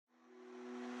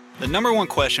The number one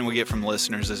question we get from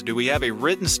listeners is, do we have a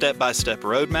written step-by-step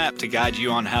roadmap to guide you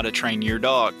on how to train your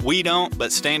dog? We don't,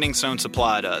 but Standing Stone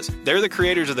Supply does. They're the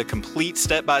creators of the complete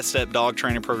step-by-step dog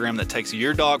training program that takes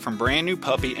your dog from brand new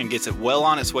puppy and gets it well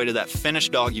on its way to that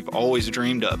finished dog you've always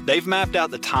dreamed of. They've mapped out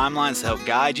the timelines to help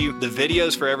guide you, the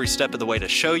videos for every step of the way to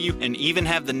show you, and even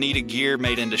have the needed gear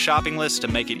made into shopping lists to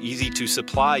make it easy to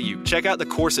supply you. Check out the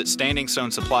course at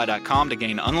standingstonesupply.com to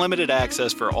gain unlimited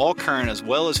access for all current as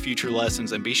well as future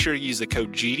lessons, and be sure to use the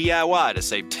code GDIY to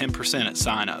save 10% at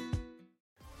sign up.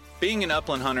 Being an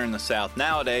upland hunter in the South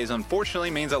nowadays unfortunately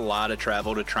means a lot of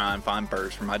travel to try and find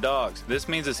birds for my dogs. This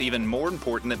means it's even more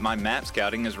important that my map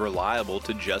scouting is reliable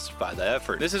to justify the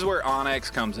effort. This is where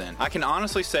onX comes in. I can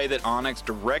honestly say that onX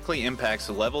directly impacts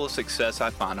the level of success I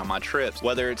find on my trips,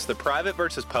 whether it's the private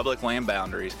versus public land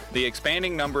boundaries, the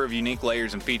expanding number of unique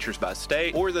layers and features by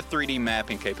state, or the 3D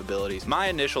mapping capabilities. My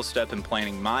initial step in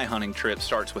planning my hunting trip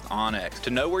starts with onX.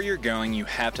 To know where you're going, you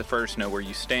have to first know where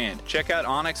you stand. Check out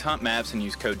onX Hunt Maps and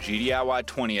use code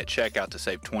GDIY20 at checkout to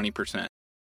save 20%.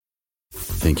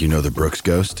 Think you know the Brooks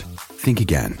Ghost? Think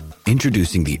again.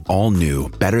 Introducing the all-new,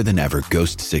 better-than-ever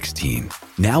Ghost 16.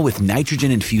 Now with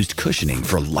nitrogen-infused cushioning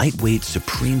for lightweight,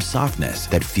 supreme softness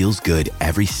that feels good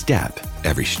every step,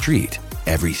 every street,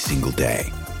 every single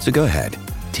day. So go ahead,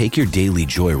 take your daily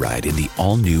joyride in the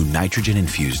all-new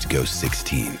nitrogen-infused Ghost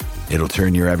 16. It'll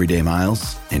turn your everyday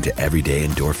miles into everyday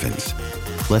endorphins.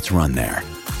 Let's run there.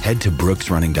 Head to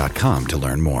brooksrunning.com to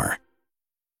learn more.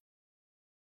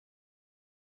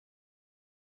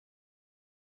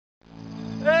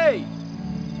 Hey!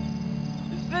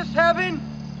 Is this heaven?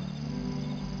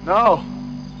 No.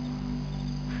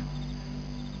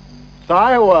 It's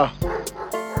Iowa.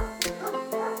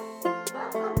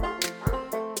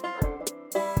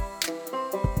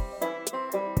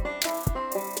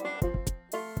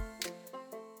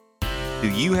 Do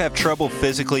you have trouble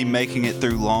physically making it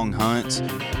through long hunts?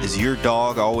 Is your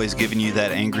dog always giving you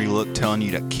that angry look telling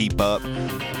you to keep up?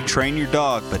 You train your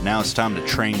dog, but now it's time to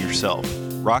train yourself.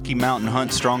 Rocky Mountain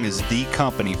Hunt Strong is the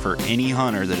company for any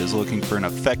hunter that is looking for an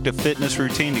effective fitness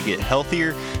routine to get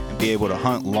healthier and be able to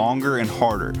hunt longer and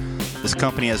harder. This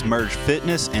company has merged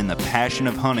fitness and the passion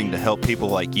of hunting to help people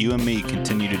like you and me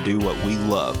continue to do what we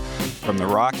love. From the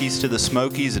Rockies to the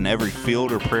Smokies and every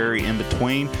field or prairie in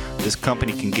between, this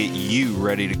company can get you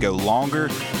ready to go longer,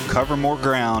 cover more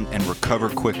ground, and recover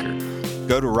quicker.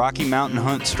 Go to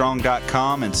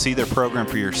RockyMountainHuntStrong.com and see their program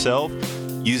for yourself.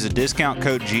 Use the discount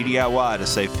code GDIY to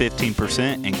save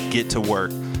 15% and get to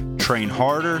work. Train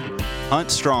harder, hunt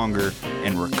stronger,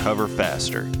 and recover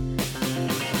faster.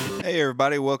 Hey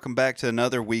everybody, welcome back to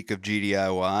another week of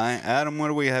GDIY. Adam, what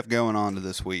do we have going on to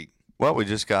this week? Well, we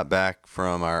just got back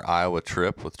from our Iowa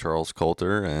trip with Charles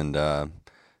Coulter and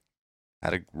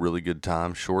had a really good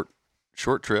time. Short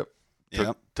trip.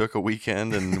 Took a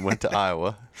weekend and went to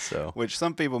Iowa. So, which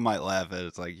some people might laugh at.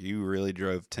 It's like, you really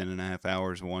drove 10 and a half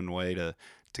hours one way to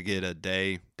get a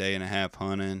day and a half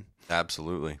hunting.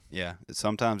 Absolutely. Yeah.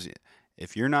 Sometimes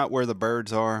if you're not where the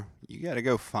birds are, you got to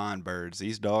go find birds.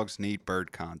 These dogs need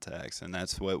bird contacts, and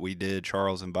that's what we did.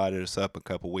 Charles invited us up a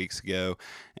couple weeks ago,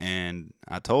 and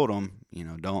I told him,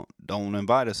 don't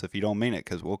invite us if you don't mean it,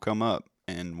 because we'll come up,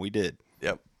 and we did.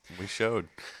 Yep, we showed.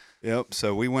 Yep,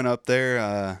 so we went up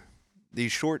there.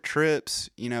 These short trips,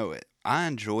 I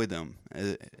enjoy them.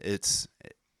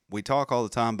 We talk all the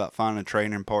time about finding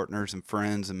training partners and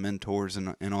friends and mentors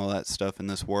and all that stuff in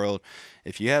this world.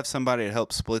 If you have somebody to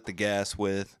help split the gas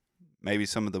with, maybe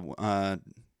some of the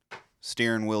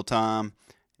steering wheel time,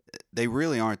 they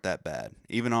really aren't that bad.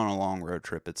 Even on a long road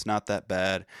trip, it's not that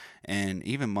bad. And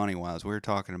even money-wise, we were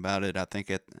talking about it. I think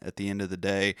at the end of the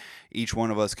day, each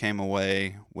one of us came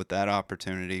away with that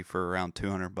opportunity for around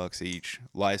 $200 each,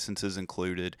 licenses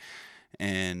included.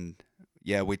 And,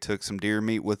 yeah, we took some deer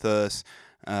meat with us.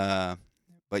 But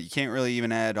you can't really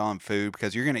even add on food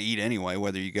because you're going to eat anyway,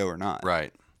 whether you go or not.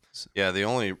 Right. Yeah, the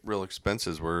only real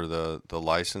expenses were the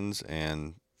license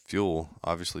and fuel.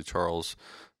 Obviously, Charles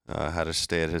had to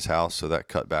stay at his house, so that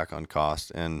cut back on cost.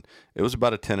 And it was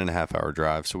about a 10.5-hour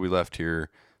drive. So we left here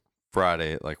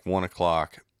Friday at like 1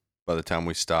 o'clock. By the time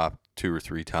we stopped 2 or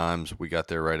 3 times, we got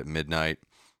there right at midnight.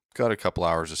 Got a couple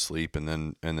hours of sleep and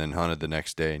then hunted the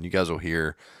next day. And you guys will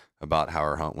hear about how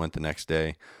our hunt went the next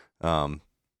day.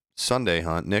 Sunday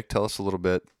hunt. Nick, tell us a little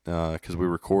bit, because we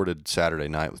recorded Saturday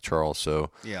night with Charles.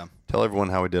 So yeah, tell everyone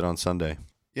how we did on Sunday.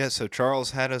 Yeah, so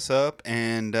Charles had us up,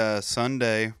 and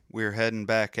Sunday we were heading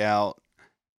back out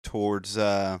towards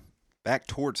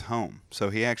home. So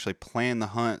he actually planned the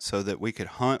hunt so that we could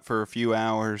hunt for a few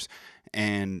hours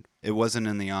and it wasn't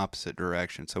in the opposite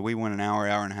direction. So we went an hour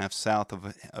and a half south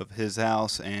of his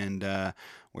house, and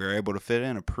we were able to fit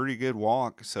in a pretty good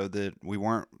walk so that we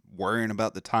weren't worrying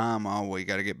about the time. Oh, we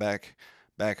got to get back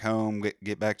home,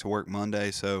 get back to work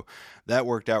Monday. So that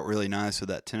worked out really nice. So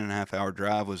that 10.5 hour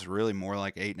drive was really more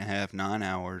like 8.5, 9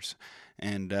 hours.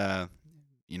 And,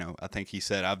 I think he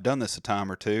said, I've done this a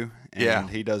time or two. And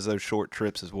he does those short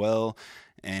trips as well.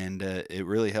 And it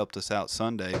really helped us out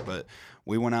Sunday. But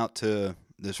we went out to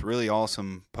this really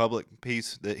awesome public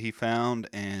piece that he found,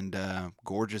 and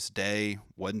gorgeous day,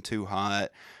 wasn't too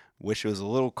hot. Wish it was a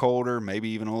little colder, maybe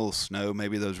even a little snow.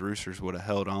 Maybe those roosters would have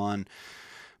held on.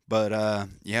 But,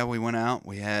 we went out.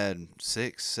 We had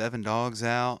 6, 7 dogs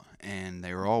out, and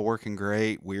they were all working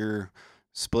great. We were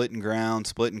splitting ground,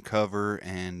 splitting cover,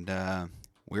 and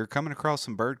we were coming across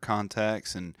some bird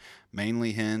contacts, and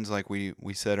mainly hens, like we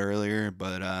said earlier.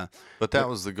 But that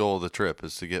was the goal of the trip,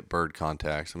 is to get bird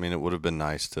contacts. I mean, it would have been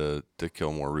nice to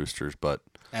kill more roosters, but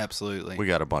absolutely, we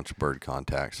got a bunch of bird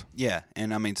contacts. Yeah,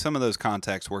 and I mean, some of those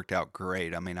contacts worked out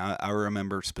great. I mean, I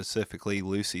remember specifically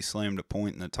Lucy slammed a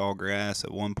point in the tall grass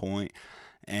at one point,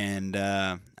 and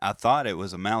I thought it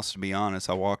was a mouse, to be honest.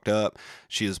 I walked up,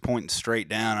 she was pointing straight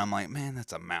down. I'm like, man,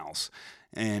 that's a mouse.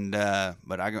 And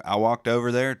but I walked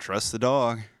over there, trust the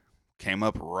dog, came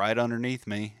up right underneath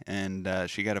me, and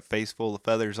she got a face full of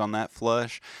feathers on that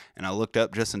flush. And I looked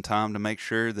up just in time to make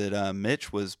sure that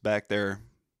Mitch was back there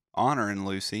honoring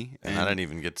Lucy. And I didn't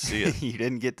even get to see it. You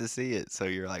didn't get to see it. So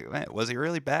you're like, man, was he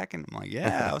really back? And I'm like,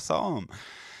 yeah, I saw him.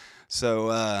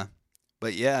 So,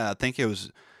 but yeah, I think it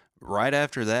was right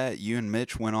after that, you and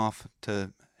Mitch went off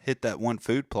to hit that one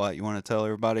food plot. You want to tell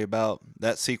everybody about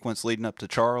that sequence leading up to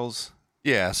Charles?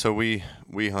 Yeah, so we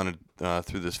hunted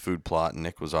through this food plot, and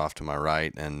Nick was off to my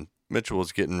right, and Mitchell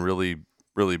was getting really,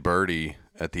 really birdie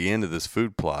at the end of this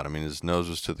food plot. I mean, his nose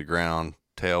was to the ground,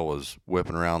 tail was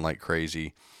whipping around like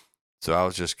crazy. So I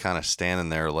was just kind of standing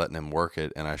there letting him work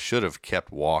it, and I should have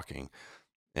kept walking.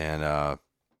 And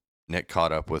Nick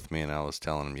caught up with me, and I was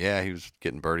telling him, yeah, he was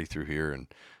getting birdie through here,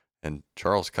 and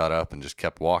Charles caught up and just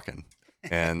kept walking.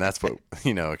 And that's what,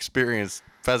 experienced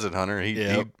pheasant hunter,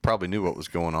 he probably knew what was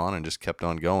going on and just kept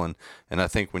on going. And I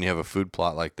think when you have a food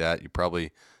plot like that, you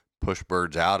probably push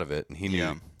birds out of it, and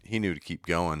he knew to keep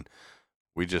going.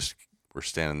 We just were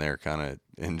standing there kind of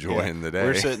enjoying the day.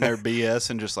 We're sitting there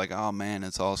BSing, just like, oh man,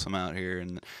 it's awesome out here.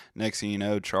 And next thing you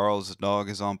know, Charles' dog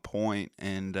is on point,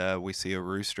 and we see a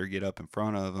rooster get up in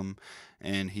front of him,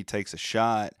 and he takes a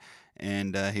shot.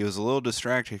 And he was a little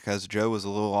distracted because Joe was a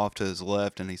little off to his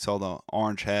left, and he saw the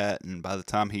orange hat. And by the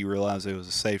time he realized it was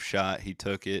a safe shot, he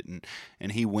took it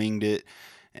and he winged it.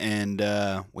 And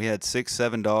we had 6,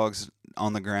 7 dogs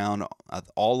on the ground.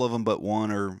 All of them but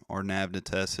one are NAVHDA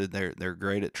attested. They're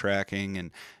great at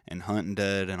tracking and hunting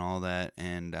dead and all that.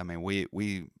 And I mean,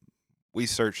 we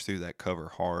searched through that cover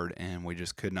hard, and we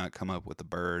just could not come up with a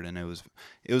bird. And it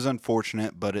was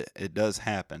unfortunate, but it does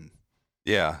happen.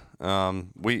 Yeah,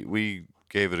 we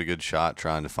gave it a good shot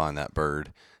trying to find that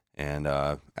bird, and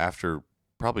after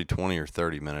probably 20 or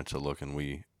 30 minutes of looking,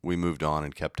 we moved on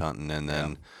and kept hunting. And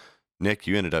then, Nick,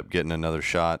 you ended up getting another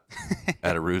shot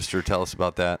at a rooster. Tell us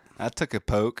about that. I took a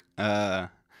poke. We're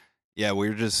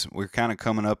kind of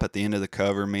coming up at the end of the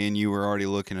cover. Me and you were already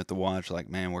looking at the watch, like,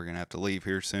 man, we're gonna have to leave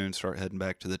here soon. Start heading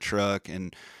back to the truck.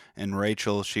 And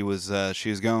Rachel, she was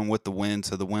going with the wind,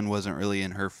 so the wind wasn't really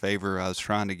in her favor. I was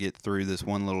trying to get through this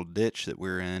one little ditch that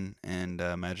we're in, and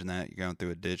imagine that, you're going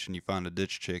through a ditch and you find a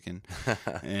ditch chicken.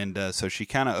 And so she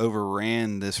kind of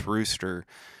overran this rooster,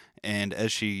 and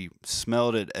as she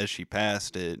smelled it, as she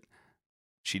passed it,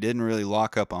 she didn't really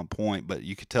lock up on point, but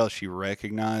you could tell she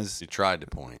recognized. She tried to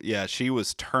point. Yeah, she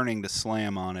was turning to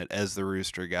slam on it as the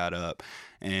rooster got up,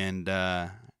 and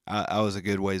I was a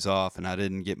good ways off, and I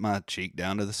didn't get my cheek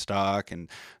down to the stock. And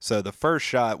so the first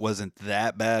shot wasn't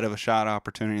that bad of a shot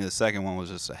opportunity. The second one was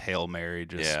just a Hail Mary.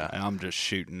 I'm just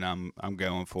shooting. I'm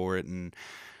going for it. And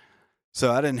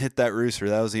so I didn't hit that rooster.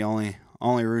 That was the only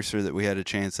rooster that we had a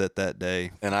chance at that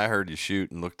day. And I heard you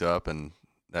shoot and looked up, and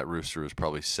that rooster was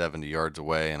probably 70 yards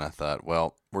away. And I thought,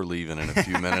 well, we're leaving in a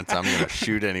few minutes. I'm going to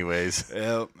shoot anyways.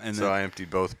 Yep. And so I emptied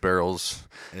both barrels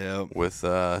with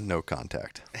no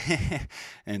contact.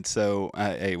 And so,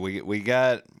 hey, we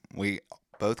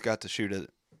both got to shoot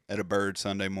at a bird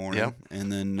Sunday morning. Yep.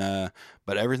 And then,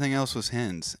 but everything else was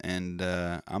hens. And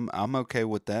I'm okay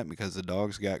with that because the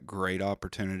dogs got great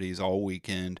opportunities all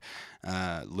weekend.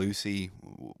 Lucy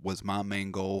was my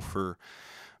main goal for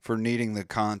needing the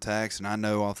contacts. And I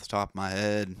know off the top of my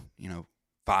head,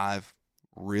 5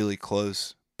 really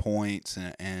close points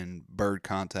and bird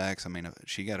contacts. I mean,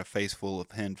 she got a face full of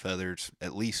hen feathers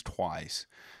at least twice.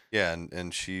 Yeah,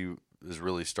 and she is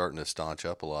really starting to staunch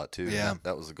up a lot too. Yeah.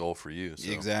 That was the goal for you.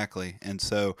 So. Exactly. And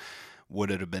so would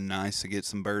it have been nice to get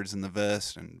some birds in the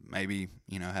vest and maybe,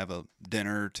 have a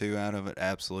dinner or two out of it?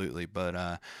 Absolutely.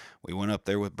 But we went up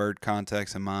there with bird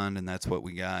contacts in mind, and that's what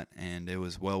we got. And it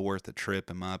was well worth the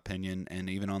trip, in my opinion. And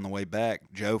even on the way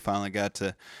back, Joe finally got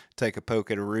to take a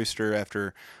poke at a rooster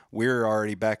after we were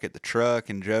already back at the truck,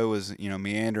 and Joe was,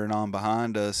 meandering on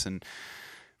behind us. And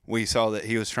we saw that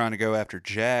he was trying to go after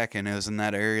Jack, and it was in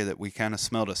that area that we kind of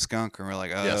smelled a skunk, and we're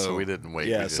like, oh. Yeah, so we didn't wait.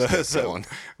 Yeah, we just kept going.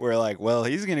 We're like, well,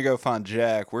 he's going to go find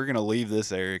Jack. We're going to leave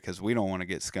this area because we don't want to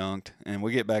get skunked. And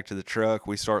we get back to the truck.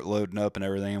 We start loading up and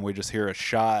everything, and we just hear a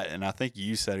shot. And I think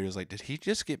you said, he was like, did he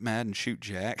just get mad and shoot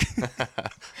Jack?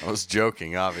 I was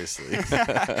joking, obviously.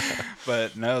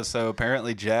 But no, so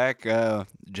apparently Jack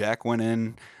went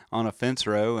in on a fence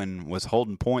row and was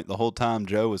holding point the whole time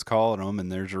Joe was calling him,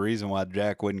 and there's a reason why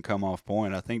Jack wouldn't come off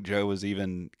point. I think Joe was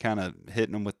even kind of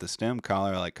hitting him with the stem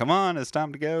collar, like, come on, it's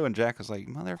time to go. And Jack was like,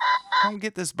 mother, come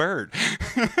get this bird.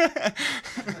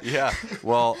 Yeah,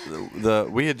 well,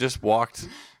 we had just walked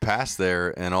past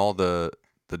there, and all the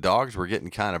dogs were getting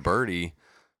kind of birdy,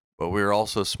 but we were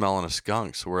also smelling a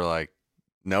skunk, so we're like,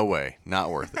 no way,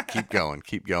 not worth it. Keep going,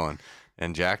 keep going.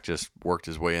 And Jack just worked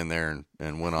his way in there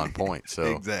and went on point. So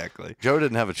Exactly. Joe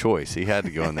didn't have a choice. He had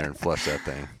to go in there and flush that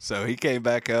thing. So he came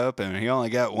back up, and he only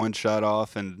got one shot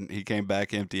off, and he came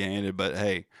back empty-handed. But,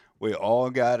 hey, we all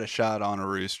got a shot on a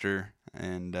rooster.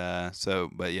 And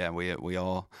but, yeah, we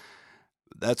all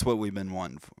 – that's what we've been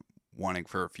wanting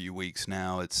for a few weeks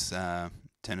now. It's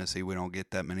Tennessee. We don't get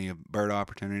that many bird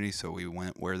opportunities, so we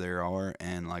went where there are.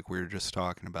 And like we were just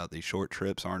talking about, these short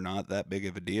trips are not that big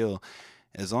of a deal,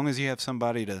 as long as you have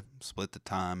somebody to split the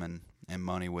time and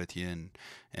money with you,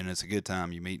 and it's a good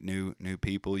time. You meet new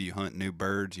people, you hunt new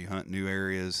birds, you hunt new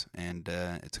areas, and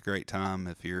it's a great time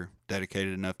if you're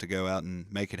dedicated enough to go out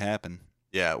and make it happen.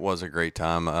 Yeah, it was a great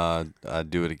time. I'd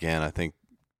do it again. I think,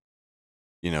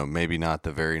 maybe not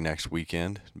the very next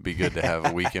weekend. It'd be good to have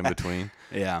a week in between.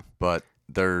 Yeah. But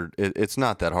it's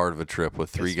not that hard of a trip with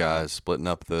three guys splitting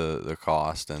up the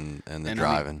cost and the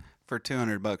driving. For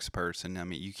 $200 a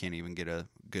person, you can't even get a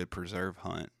good preserve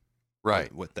hunt.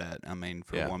 Right. With that,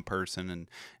 for one person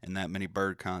and that many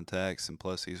bird contacts, and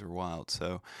plus these are wild.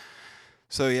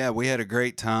 So yeah, we had a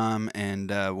great time, and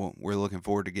we're looking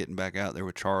forward to getting back out there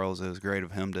with Charles. It was great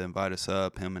of him to invite us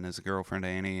up, him and his girlfriend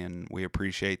Annie, and we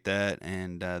appreciate that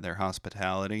and their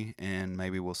hospitality. And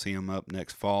maybe we'll see them up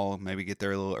next fall. Maybe get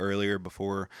there a little earlier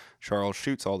before Charles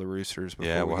shoots all the roosters.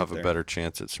 Yeah, we'll have a better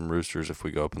chance at some roosters if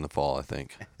we go up in the fall, I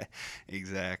think.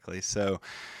 Exactly. So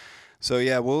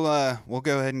yeah, we'll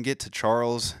go ahead and get to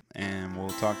Charles, and we'll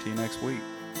talk to you next week.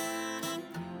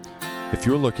 If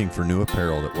you're looking for new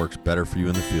apparel that works better for you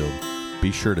in the field,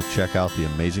 be sure to check out the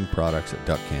amazing products at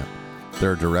Duck Camp.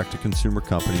 They're a direct-to-consumer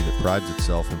company that prides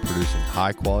itself in producing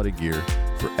high-quality gear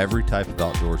for every type of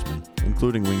outdoorsman,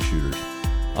 including wing shooters.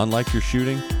 Unlike your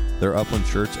shooting, their upland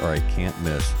shirts are a can't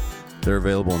miss. They're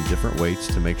available in different weights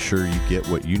to make sure you get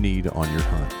what you need on your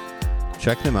hunt.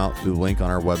 Check them out through the link on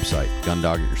our website,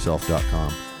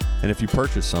 gundogityourself.com. And if you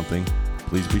purchase something,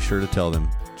 please be sure to tell them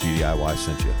GDIY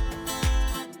sent you.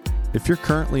 If you're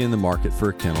currently in the market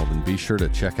for a kennel, then be sure to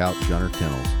check out Gunner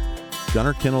Kennels.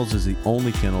 Gunner Kennels is the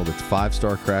only kennel that's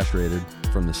 5-star crash rated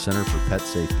from the Center for Pet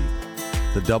Safety.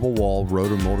 The double-wall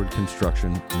rotor-molded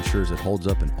construction ensures it holds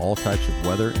up in all types of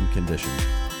weather and conditions.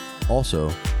 Also,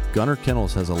 Gunner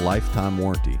Kennels has a lifetime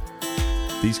warranty.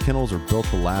 These kennels are built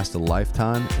to last a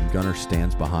lifetime, and Gunner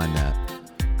stands behind that.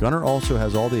 Gunner also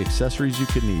has all the accessories you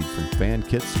could need, from fan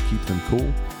kits to keep them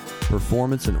cool,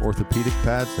 performance and orthopedic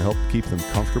pads to help keep them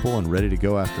comfortable and ready to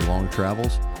go after long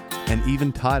travels, and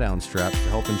even tie-down straps to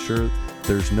help ensure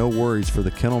there's no worries for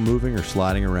the kennel moving or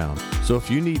sliding around. So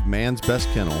if you need man's best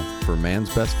kennel for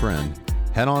man's best friend,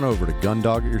 head on over to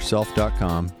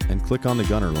gundogityourself.com and click on the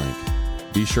Gunner link.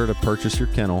 Be sure to purchase your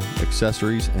kennel,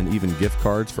 accessories, and even gift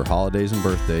cards for holidays and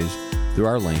birthdays through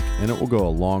our link, and it will go a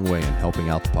long way in helping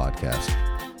out the podcast.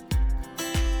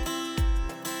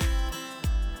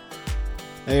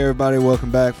 Hey everybody, welcome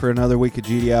back for another week of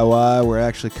GDIY. We're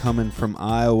actually coming from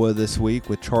Iowa this week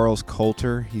with Charles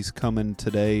Coulter. He's coming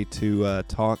today to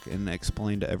talk and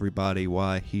explain to everybody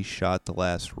why he shot the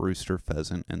last rooster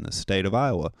pheasant in the state of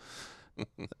Iowa.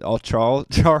 Charles,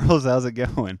 how's it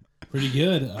going? Pretty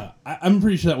good. I'm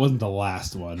pretty sure that wasn't the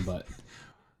last one, but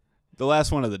the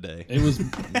last one of the day. It was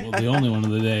the only one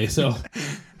of the day. So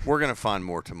we're gonna find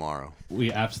more tomorrow.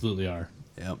 We absolutely are.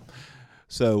 Yep.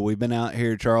 So we've been out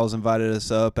here. Charles invited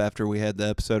us up after we had the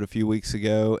episode a few weeks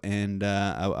ago, and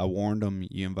I warned him,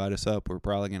 you invite us up, we're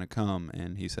probably going to come.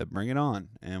 And he said, bring it on.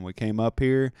 And we came up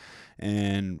here,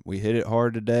 and we hit it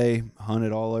hard today,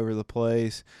 hunted all over the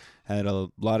place, had a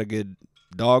lot of good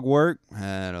dog work,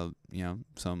 had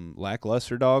some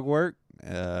lackluster dog work,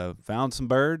 found some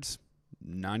birds,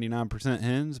 99%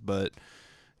 hens, but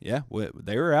yeah,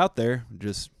 they were out there,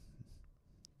 just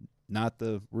not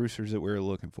the roosters that we were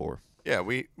looking for. Yeah,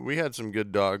 we had some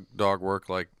good dog work,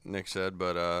 like Nick said,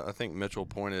 but I think Mitchell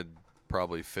pointed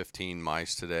probably 15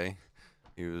 mice today.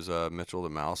 He was Mitchell the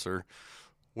mouser.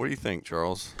 What do you think,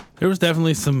 Charles? There was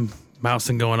definitely some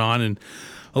mousing going on, and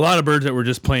a lot of birds that were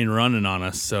just plain running on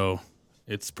us. So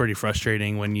it's pretty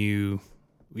frustrating when you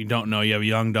don't know you have a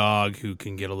young dog who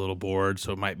can get a little bored,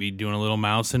 so it might be doing a little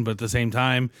mousing, but at the same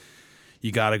time,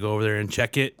 you got to go over there and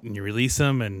check it, and you release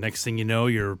them, and next thing you know,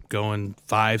 you're going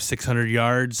 500-600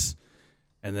 yards,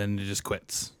 and then it just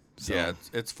quits. So. Yeah,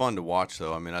 it's fun to watch,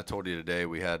 though. I mean, I told you today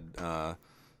we had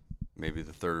maybe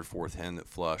the third or fourth hen that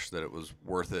flushed, that it was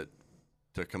worth it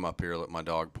to come up here, let my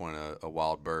dog point a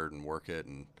wild bird and work it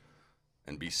and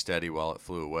be steady while it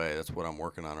flew away. That's what I'm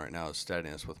working on right now, is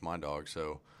steadiness with my dog.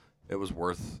 So it was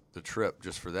worth the trip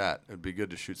just for that. It'd be good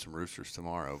to shoot some roosters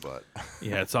tomorrow, but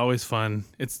yeah, it's always fun.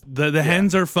 It's the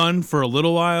hens are fun for a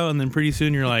little while, and then pretty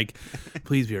soon you're like,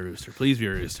 please be a rooster, please be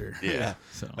a rooster. Yeah.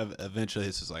 So Eventually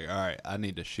it's just like, all right, I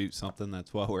need to shoot something.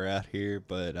 That's why we're out here.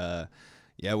 But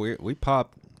yeah, we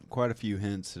popped quite a few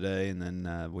hens today, and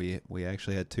then we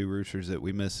actually had 2 roosters that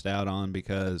we missed out on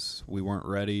because we weren't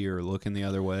ready or looking the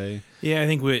other way. Yeah, I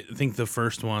think the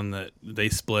first one that they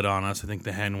split on us, I think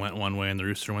the hen went one way and the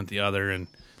rooster went the other, and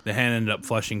the hen ended up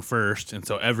flushing first, and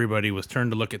so everybody was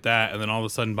turned to look at that, and then all of a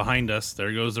sudden behind us,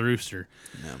 there goes the rooster,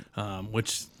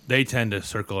 which they tend to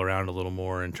circle around a little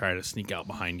more and try to sneak out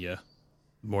behind you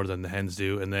more than the hens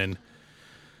do. And then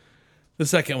the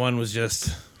second one was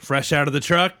just fresh out of the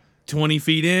truck, 20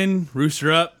 feet in,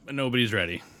 rooster up, and nobody's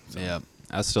ready. So. Yeah,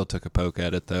 I still took a poke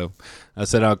at it, though. I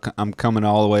said, I'm coming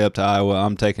all the way up to Iowa.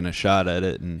 I'm taking a shot at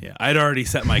it. And yeah, I'd already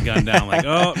set my gun down like,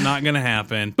 oh, not going to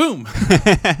happen. Boom.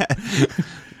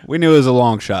 We knew it was a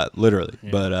long shot, literally,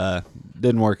 but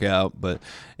didn't work out. But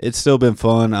it's still been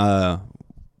fun.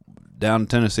 Down in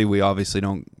Tennessee, we obviously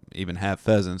don't even have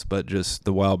pheasants, but just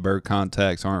the wild bird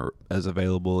contacts aren't as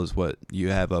available as what you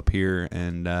have up here.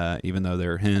 And even though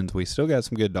they're hens, we still got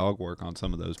some good dog work on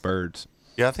some of those birds.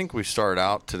 Yeah, I think we started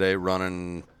out today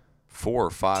running 4 or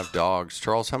 5 dogs.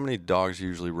 Charles, how many dogs you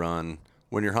usually run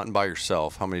when you're hunting by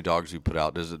yourself? How many dogs you put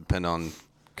out? Does it depend on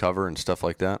cover and stuff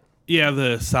like that? Yeah,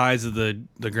 the size of the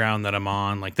ground that I'm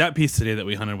on. Like that piece today that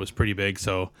we hunted was pretty big,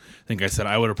 so I think I said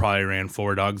I would have probably ran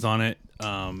 4 dogs on it.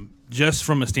 Just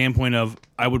from a standpoint of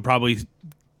I would probably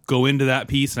go into that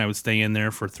piece and I would stay in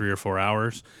there for 3 or 4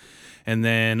 hours. And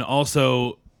then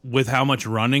also with how much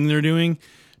running they're doing,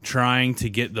 trying to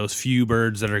get those few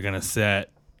birds that are going to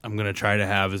set, I'm going to try to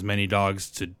have as many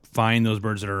dogs to find those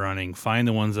birds that are running, find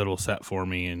the ones that will set for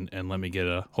me, and let me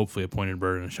get hopefully a pointed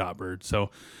bird and a shot bird. So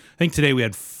I think today we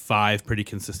had 5 pretty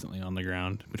consistently on the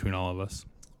ground between all of us.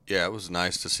 Yeah, it was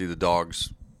nice to see the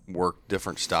dogs work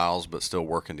different styles but still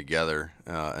working together,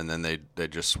 and then they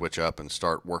just switch up and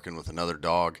start working with another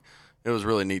dog. It was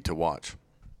really neat to watch.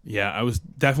 Yeah, I was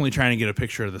definitely trying to get a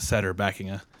picture of the setter backing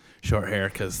a short hair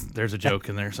because there's a joke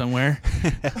in there somewhere.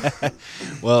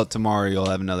 Well, tomorrow you'll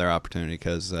have another opportunity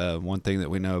because one thing that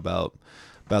we know about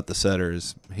the setter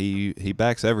is he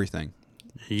backs everything.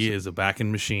 He is a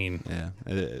backing machine.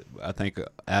 Yeah, I think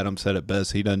Adam said it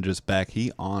best. He doesn't just back;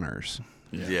 he honors.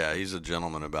 Yeah, he's a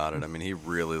gentleman about it. I mean, he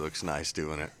really looks nice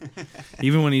doing it.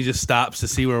 Even when he just stops to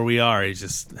see where we are, he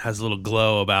just has a little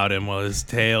glow about him while his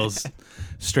tail's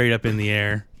straight up in the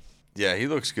air. Yeah, he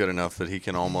looks good enough that he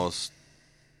can almost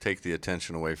take the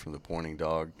attention away from the pointing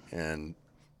dog. And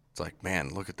it's like,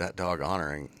 man, look at that dog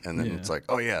honoring. And then it's like,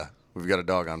 oh, yeah, we've got a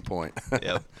dog on point.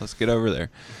 Yep, let's get over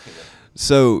there.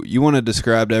 So you want to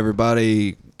describe to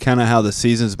everybody kind of how the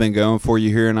season's been going for you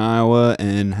here in Iowa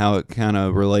and how it kind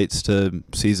of relates to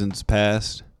seasons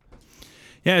past?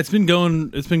 Yeah, it's been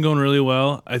going really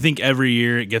well. I think every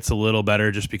year it gets a little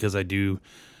better just because I do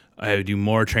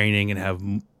more training and have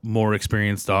more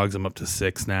experienced dogs. I'm up to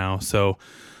 6 now. So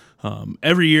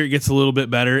every year it gets a little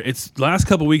bit better. The last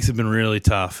couple weeks have been really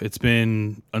tough. It's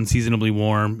been unseasonably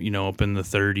warm, up in the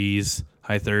 30s,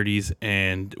 high 30s,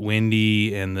 and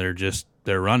windy, and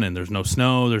they're running. There's no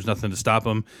snow. There's nothing to stop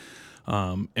them.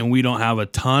 And we don't have a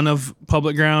ton of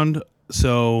public ground,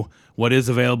 so what is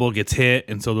available gets hit,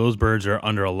 and so those birds are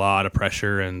under a lot of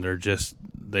pressure, and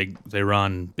they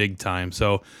run big time.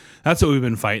 So that's what we've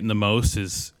been fighting the most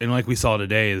is, and like we saw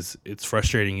today, is it's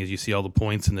frustrating as you see all the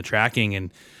points in the tracking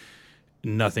and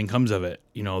nothing comes of it.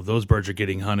 You know, those birds are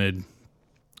getting hunted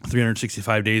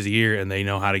 365 days a year and they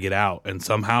know how to get out, and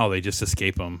somehow they just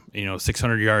escape them. You know,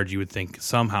 600 yards, you would think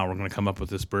somehow we're going to come up with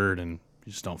this bird, and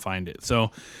you just don't find it.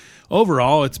 So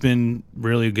overall, it's been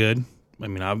really good. I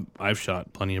mean, I've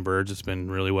shot plenty of birds. It's been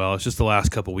really well. It's just the last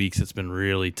couple of weeks it's been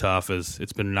really tough as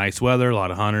it's been nice weather, a lot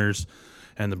of hunters,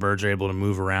 and the birds are able to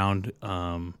move around.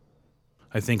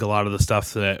 I think a lot of the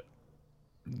stuff that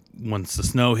once the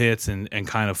snow hits and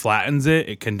kind of flattens it,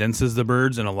 it condenses the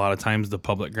birds, and a lot of times the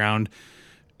public ground,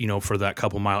 you know, for that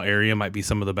couple mile area might be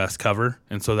some of the best cover,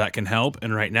 and so that can help.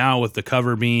 And right now with the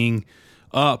cover being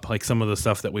up, like some of the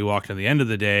stuff that we walked at the end of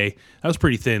the day, that was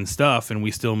pretty thin stuff, and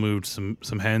we still moved some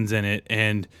hens in it,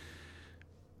 and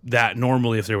that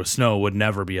normally if there was snow would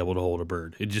never be able to hold a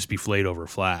bird. It'd just be flayed over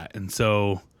flat. And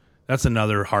so that's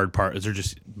another hard part, is they're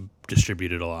just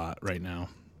distributed a lot right now.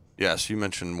 Yeah, so you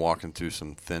mentioned walking through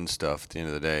some thin stuff at the end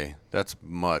of the day. That's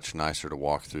much nicer to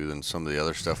walk through than some of the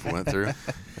other stuff we went through.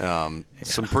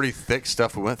 Some pretty thick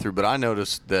stuff we went through, but I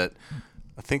noticed that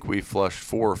I think we flushed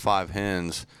 4 or 5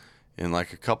 hens in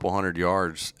like a couple hundred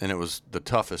yards, and it was the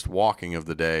toughest walking of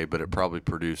the day, but it probably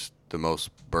produced the most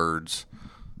birds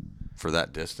for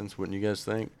that distance, wouldn't you guys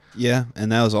think? Yeah,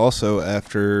 and that was also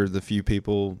after the few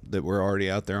people that were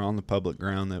already out there on the public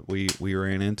ground that we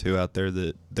ran into out there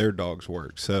that their dogs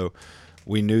worked. So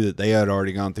we knew that they had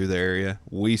already gone through the area.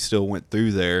 We still went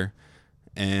through there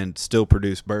and still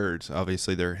produced birds.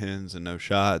 Obviously, they're hens and no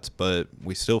shots, but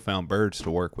we still found birds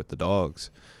to work with the dogs.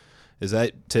 Is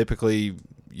that typically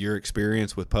your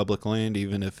experience with public land,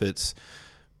 even if it's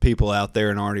people out there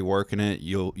and already working it,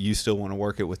 you still want to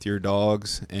work it with your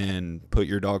dogs and put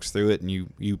your dogs through it, and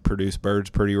you produce birds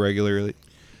pretty regularly?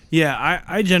 Yeah,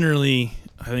 I generally,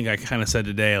 I think I kind of said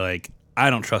today, like, I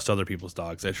don't trust other people's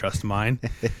dogs. I trust mine.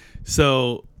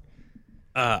 So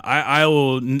I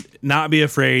will not be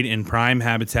afraid in prime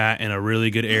habitat in a really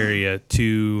good area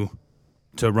to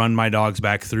run my dogs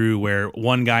back through where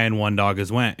one guy and one dog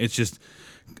has went. It's just,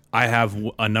 I have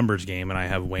a numbers game, and I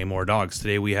have way more dogs.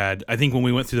 Today we had, I think when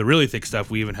we went through the really thick stuff,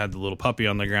 we even had the little puppy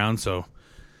on the ground, so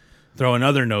throw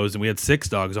another nose, and we had 6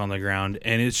 dogs on the ground.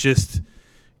 And it's just,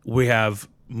 we have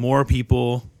more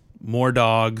people, more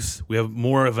dogs. We have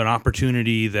more of an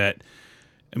opportunity that,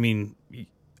 I mean,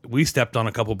 we stepped on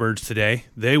a couple birds today.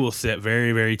 They will sit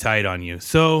very, very tight on you.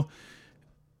 So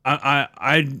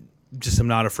I just am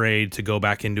not afraid to go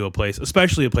back into a place,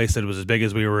 especially a place that was as big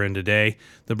as we were in today.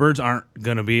 The birds aren't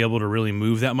going to be able to really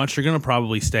move that much. They're going to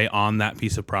probably stay on that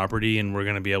piece of property, and we're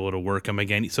going to be able to work them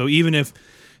again. So even if,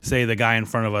 say, the guy in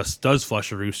front of us does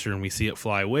flush a rooster and we see it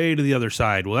fly way to the other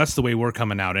side, well, that's the way we're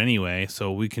coming out anyway,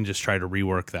 so we can just try to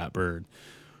rework that bird.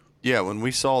 Yeah, when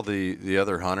we saw the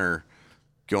other hunter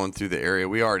going through the area,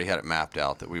 we already had it mapped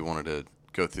out that we wanted to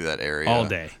go through that area all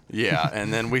day. Yeah,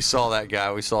 and then we saw that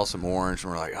guy. We saw some orange,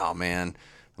 and we're like, oh man. And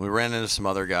we ran into some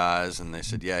other guys, and they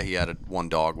said, yeah, he had one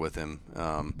dog with him.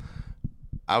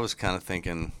 I was kind of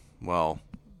thinking, well,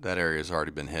 that area's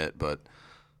already been hit, but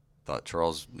thought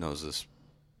Charles knows this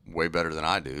way better than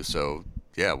I do, so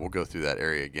yeah, we'll go through that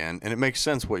area again. And it makes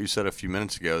sense what you said a few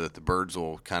minutes ago, that the birds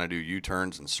will kind of do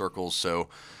U-turns and circles, so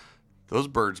those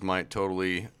birds might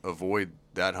totally avoid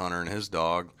that hunter and his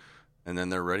dog, and then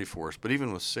they're ready for us. But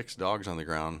even with 6 dogs on the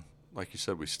ground, like you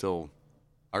said,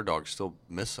 our dogs still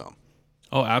miss some.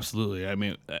 Oh, absolutely. I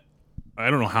mean,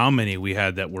 I don't know how many we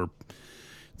had that were,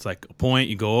 it's like a point,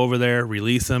 you go over there,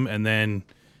 release them, and then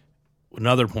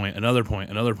another point,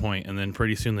 and then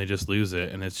pretty soon they just lose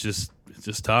it. And it's just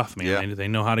tough, man. Yeah. They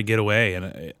know how to get away.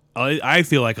 And I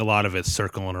feel like a lot of it's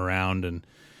circling around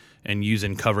and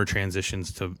using cover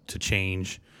transitions to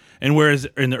change. And whereas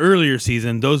in the earlier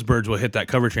season, those birds will hit that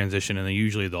cover transition and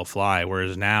they'll fly.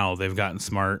 Whereas now they've gotten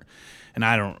smart, and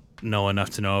I don't know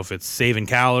enough to know if it's saving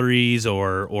calories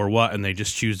or what, and they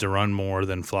just choose to run more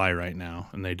than fly right now.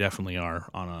 And they definitely are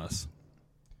on us.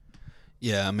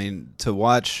 Yeah, I mean, to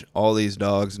watch all these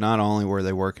dogs, not only were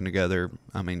they working together,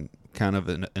 I mean, kind of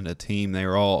in a team, they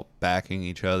were all backing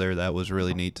each other. That was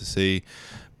really neat to see.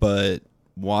 But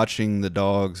watching the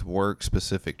dogs work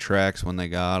specific tracks when they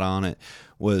got on it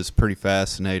was pretty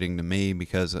fascinating to me,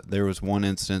 because there was one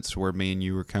instance where me and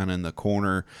you were kind of in the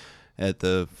corner at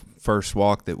the first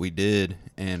walk that we did,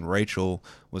 and Rachel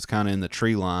was kind of in the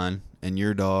tree line, and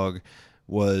your dog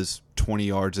was 20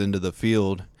 yards into the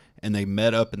field, and they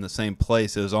met up in the same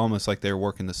place. It was almost like they were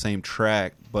working the same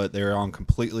track, but they were on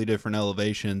completely different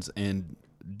elevations and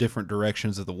different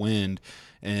directions of the wind.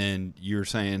 And you're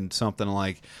saying something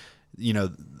like, you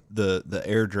know, the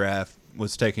air draft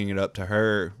was taking it up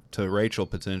to Rachel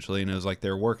potentially, and it was like they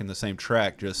were working the same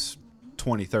track just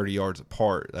 20, 30 yards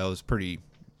apart. That was pretty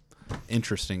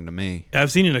interesting to me.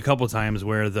 I've seen it a couple times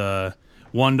where the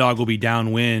one dog will be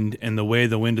downwind, and the way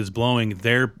the wind is blowing,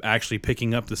 they're actually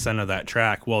picking up the scent of that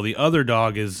track, while the other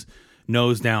dog is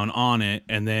nose down on it,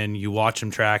 and then you watch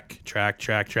them track,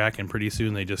 and pretty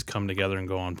soon they just come together and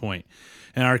go on point.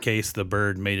 In our case, the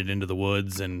bird made it into the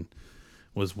woods and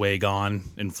was way gone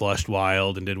and flushed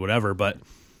wild and did whatever, but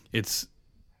it's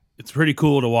pretty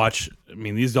cool to watch. I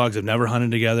mean, these dogs have never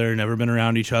hunted together, never been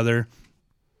around each other.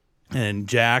 And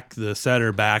Jack, the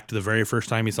setter, backed the very first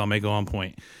time he saw Mako on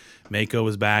point. Mako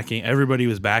was backing. Everybody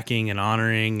was backing and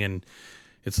honoring, and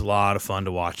it's a lot of fun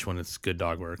to watch when it's good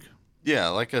dog work. Yeah,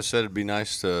 like I said, it'd be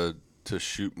nice to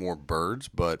shoot more birds,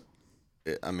 but,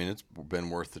 it's been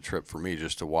worth the trip for me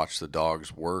just to watch the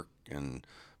dogs work and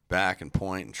back and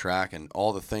point and track and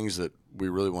all the things that we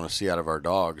really want to see out of our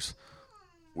dogs.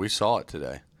 We saw it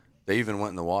today. They even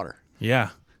went in the water. Yeah.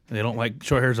 They don't like,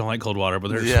 short hairs don't like cold water,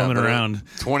 but they're swimming around.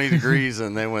 20 degrees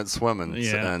and they went swimming,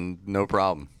 and no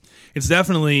problem. It's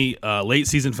definitely late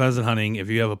season pheasant hunting. If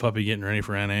you have a puppy getting ready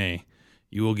for NA,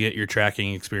 you will get your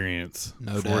tracking experience.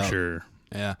 No for doubt. Sure.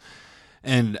 Yeah.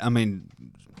 And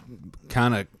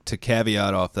kind of to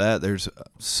caveat off that, there's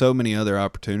so many other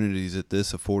opportunities that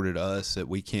this afforded us that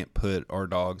we can't put our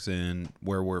dogs in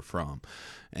where we're from.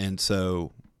 And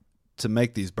so to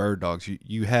make these bird dogs,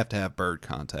 you have to have bird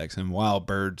contacts, and wild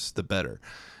birds, the better.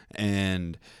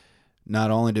 And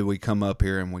not only did we come up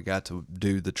here and we got to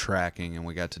do the tracking and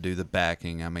we got to do the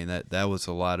backing, that was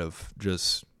a lot of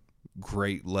just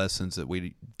great lessons that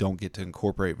we don't get to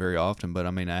incorporate very often. But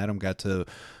Adam got to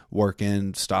work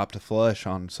in stop to flush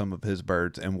on some of his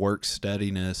birds and work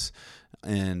steadiness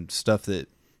and stuff that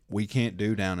we can't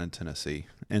do down in Tennessee.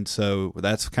 And so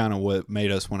that's kind of what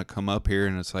made us want to come up here.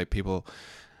 And it's like people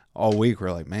all week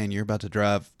were like, man, you're about to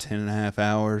drive 10.5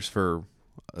 hours for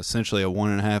essentially a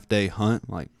 1.5 day hunt.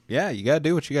 Like, yeah, you got to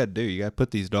do what you got to do. You got to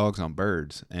put these dogs on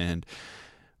birds. And,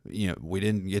 we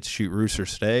didn't get to shoot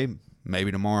roosters today,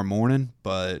 maybe tomorrow morning,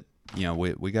 but,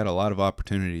 we got a lot of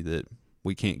opportunity that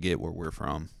we can't get where we're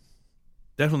from.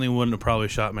 Definitely wouldn't have probably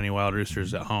shot many wild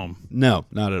roosters at home. No,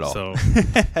 not at all. So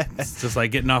it's just like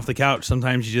getting off the couch.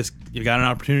 Sometimes you got an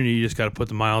opportunity, you just got to put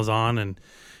the miles on. And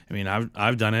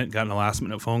I've done it, gotten a last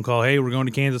minute phone call. Hey, we're going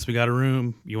to Kansas. We got a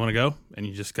room. You want to go? And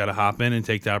you just got to hop in and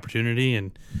take the opportunity.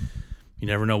 And you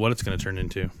never know what it's going to turn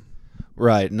into.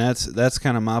 Right. And that's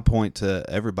kind of my point to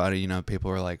everybody.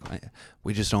 People are like,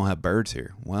 we just don't have birds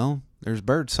here. Well, there's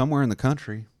birds somewhere in the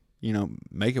country.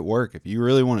 Make it work. If you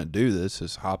really want to do this,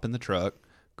 just hop in the truck,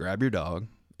 grab your dog,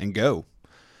 and go.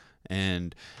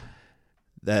 And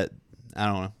that, I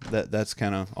don't know, that's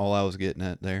kind of all I was getting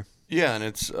at there. Yeah, and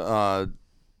it's a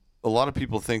lot of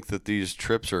people think that these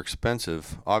trips are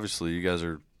expensive. Obviously, you guys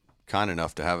are kind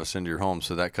enough to have us into your home,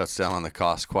 so that cuts down on the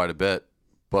cost quite a bit.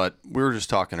 But we were just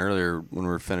talking earlier when we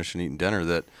were finishing eating dinner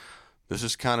that this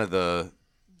is kind of the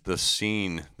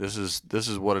scene. This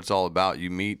is what it's all about. You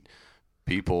meet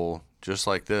people just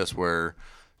like this where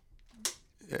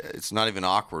it's not even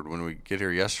awkward. When we get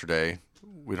here yesterday,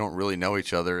 we don't really know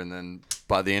each other, and then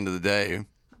by the end of the day,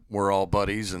 we're all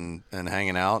buddies and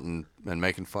hanging out and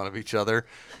making fun of each other.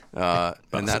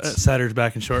 And that's setters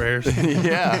back in short hairs.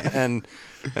 Yeah, and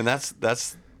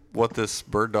that's what this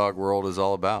bird dog world is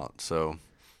all about. So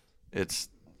it's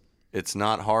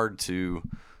not hard to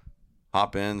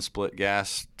hop in, split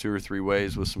gas 2 or 3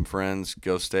 ways with some friends,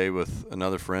 go stay with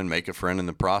another friend, make a friend in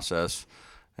the process,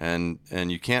 and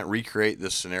you can't recreate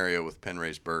this scenario with pen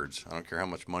raised birds. I don't care how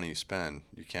much money you spend,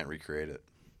 you can't recreate it.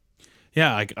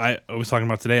 Yeah, like I was talking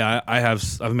about today,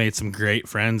 I've made some great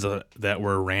friends that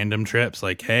were random trips.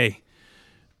 Like, hey,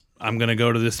 I'm gonna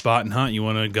go to this spot and hunt. You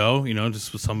want to go?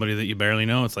 Just with somebody that you barely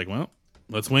know. It's like, well,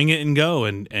 let's wing it and go.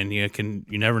 And you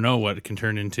never know what it can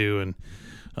turn into.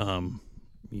 And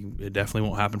it definitely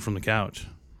won't happen from the couch.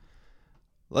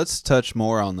 Let's touch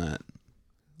more on that.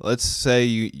 Let's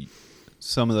say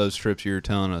some of those trips you were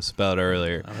telling us about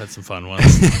earlier. I've had some fun ones.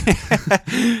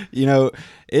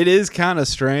 It is kind of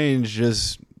strange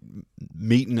just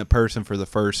meeting a person for the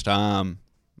first time,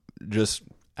 just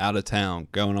out of town,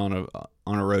 going on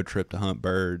a road trip to hunt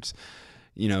birds.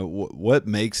 What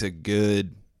makes a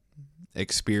good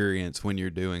experience when you're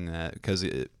doing that? Because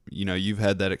you've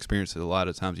had that experience a lot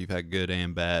of times. You've had good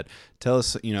and bad. Tell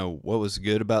us what was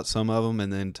good about some of them,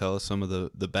 and then tell us some of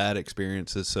the bad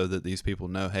experiences so that these people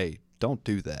know, hey, don't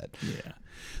do that. Yeah,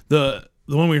 the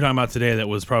one we were talking about today that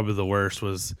was probably the worst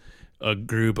was a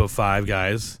group of 5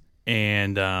 guys,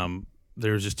 and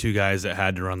there was just 2 guys that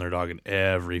had to run their dog in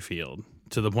every field,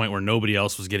 to the point where nobody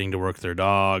else was getting to work their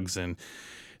dogs. And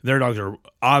their dogs are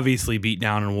obviously beat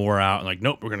down and wore out. And like,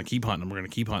 nope, we're going to keep hunting them. We're going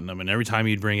to keep hunting them. And every time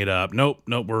you'd bring it up, nope,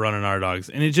 we're running our dogs.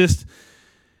 And it just,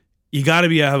 you got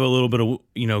to have a little bit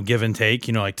of, give and take.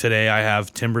 Like today I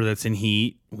have Timber that's in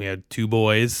heat. We had 2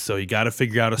 boys, so you got to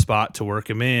figure out a spot to work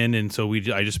him in. And so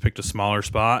I just picked a smaller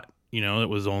spot. It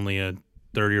was only a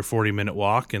 30 or 40 minute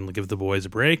walk, and give the boys a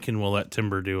break, and we'll let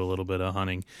Timber do a little bit of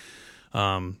hunting.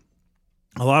 A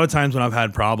lot of times when I've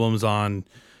had problems on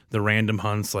the random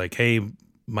hunts, like, hey,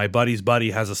 my buddy's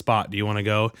buddy has a spot, do you want to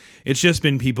go? It's just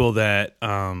been people that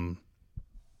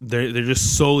they're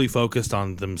just solely focused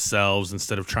on themselves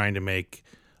instead of trying to make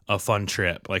a fun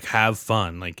trip. Like, have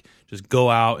fun, like just go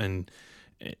out and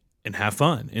have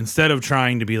fun instead of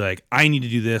trying to be like, I need to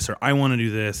do this or I want to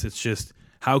do this. It's just,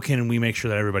 how can we make sure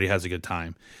that everybody has a good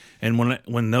time? And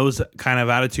when those kind of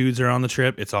attitudes are on the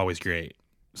trip, it's always great.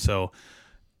 So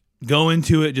go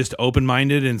into it just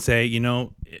open-minded and say,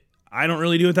 I don't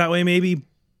really do it that way maybe,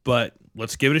 but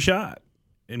let's give it a shot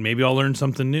and maybe I'll learn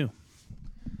something new.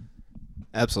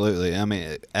 Absolutely. I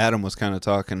mean, Adam was kind of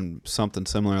talking something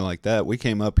similar like that. We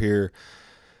came up here.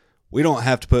 We don't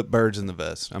have to put birds in the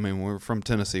vest. I mean, we're from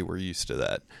Tennessee. We're used to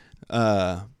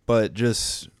that. But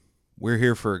just, we're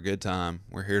here for a good time.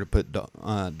 We're here to put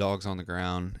dogs on the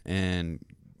ground and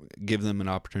give them an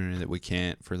opportunity that we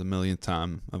can't for the millionth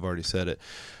time. I've already said it.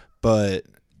 But,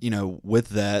 with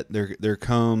that, there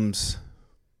comes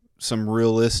some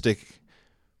realistic.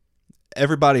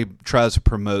 Everybody tries to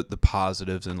promote the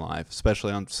positives in life,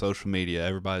 especially on social media.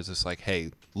 Everybody's just like,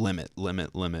 hey, limit.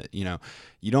 You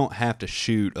don't have to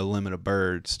shoot a limit of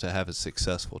birds to have a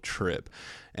successful trip.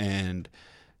 And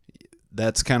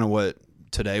that's kind of what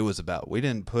today was about. We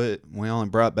only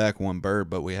brought back 1 bird,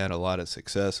 but we had a lot of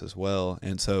success as well.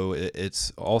 And so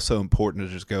it's also important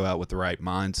to just go out with the right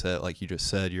mindset. Like you just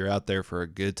said, you're out there for a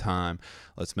good time.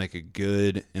 Let's make a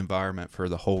good environment for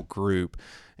the whole group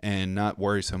and not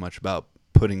worry so much about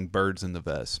putting birds in the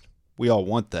vest. We all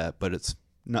want that, but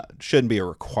shouldn't be a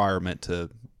requirement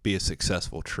to be a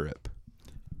successful trip.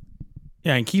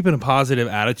 Yeah, and keeping a positive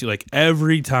attitude. Like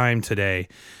every time today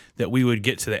that we would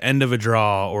get to the end of a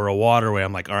draw or a waterway,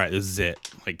 I'm like, all right, this is it.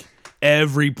 Like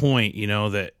every point,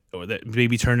 that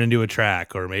maybe turned into a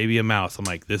track or maybe a mouse, I'm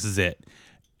like, this is it.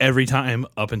 Every time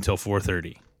up until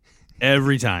 4:30.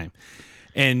 Every time.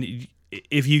 And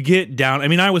if you get down, I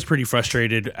mean, I was pretty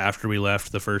frustrated after we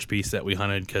left the first piece that we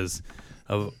hunted because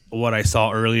of what I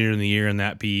saw earlier in the year in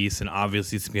that piece, and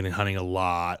obviously it's been hunting a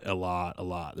lot.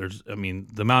 The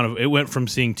amount of, it went from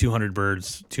seeing 200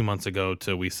 birds 2 months ago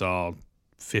to we saw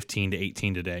 15 to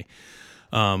 18 today.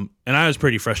 And I was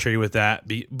pretty frustrated with that,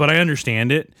 but I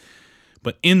understand it.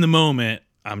 But in the moment,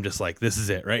 I'm just like, this is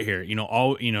it right here.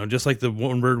 Just like the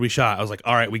 1 bird we shot, I was like,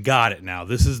 all right, we got it now.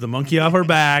 This is the monkey off our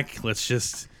back. Let's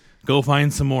just go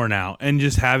find some more now. And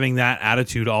just having that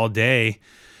attitude all day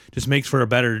just makes for a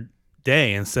better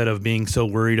day instead of being so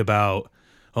worried about,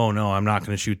 oh no, I'm not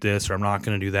going to shoot this or I'm not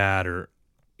going to do that, or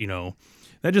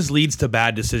that just leads to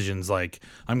bad decisions. Like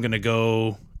I'm going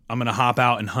to hop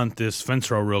out and hunt this fence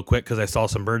row real quick because I saw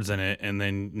some birds in it, and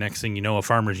then next thing you know, a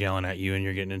farmer's yelling at you and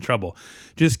you're getting in trouble.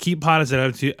 Just keep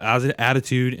positive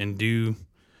attitude and do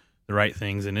the right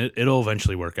things, and it'll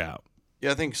eventually work out.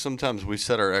 Yeah, I think sometimes we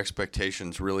set our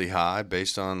expectations really high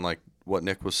based on like what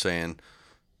Nick was saying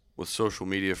with social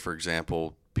media, for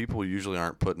example. People usually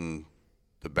aren't putting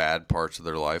the bad parts of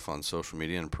their life on social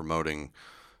media and promoting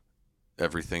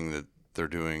everything that they're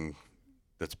doing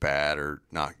that's bad or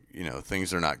not,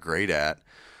 things they're not great at.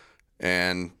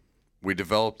 And we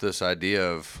developed this idea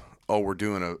of, we're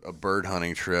doing a bird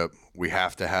hunting trip. We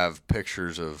have to have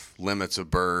pictures of limits of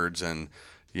birds and,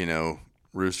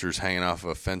 roosters hanging off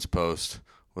a fence post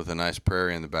with a nice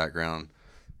prairie in the background.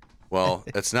 Well,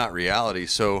 it's not reality.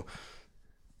 So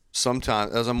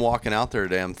sometimes as I'm walking out there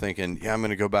today, I'm thinking, I'm going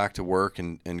to go back to work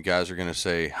and guys are going to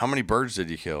say, how many birds did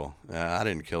you kill? I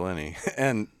didn't kill any.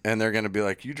 And they're going to be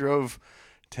like, you drove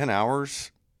 10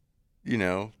 hours,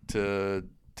 to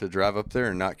drive up there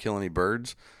and not kill any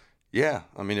birds. Yeah.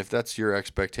 I mean, if that's your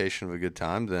expectation of a good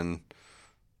time, then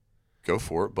go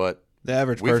for it. But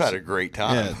we've had a great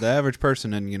time. Yeah. The average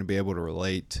person isn't going to be able to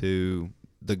relate to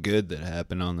the good that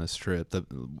happened on this trip,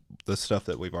 the stuff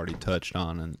that we've already touched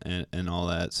on and all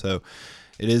that. So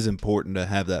it is important to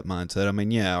have that mindset. I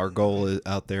mean, our goal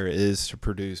out there is to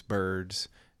produce birds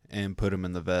and put them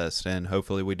in the vest, and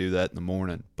hopefully we do that in the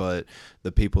morning. But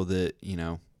the people that,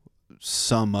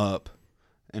 sum up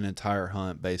an entire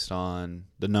hunt based on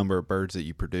the number of birds that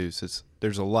you produce,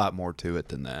 there's a lot more to it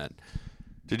than that.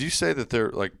 Did you say that there,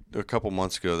 like a couple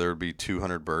months ago, there would be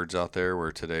 200 birds out there,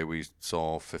 where today we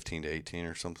saw 15 to 18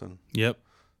 or something? Yep.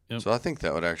 Yep. So I think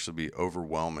that would actually be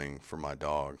overwhelming for my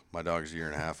dog. My dog's a year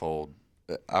and a half old.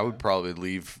 I would probably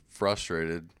leave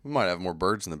frustrated. We might have more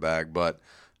birds in the bag, but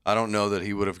I don't know that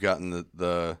he would have gotten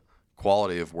the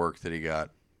quality of work that he got.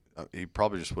 He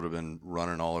probably just would have been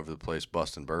running all over the place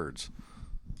busting birds.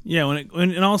 Yeah,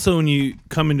 and also when you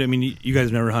come into, I mean, you guys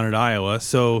have never hunted Iowa,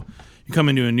 so you come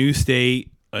into a new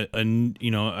state,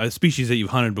 a species that you've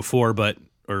hunted before,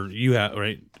 or you have,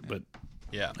 right? But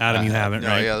Yeah, Adam, you haven't,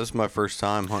 right? Yeah, this is my first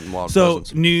time hunting wild So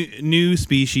pheasants. new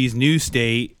species, new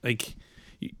state, like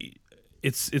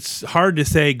it's hard to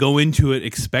say go into it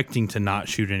expecting to not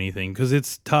shoot anything because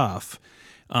it's tough.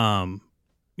 And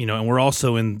we're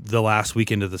also in the last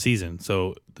weekend of the season,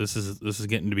 so this is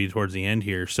getting to be towards the end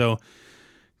here. So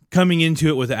coming into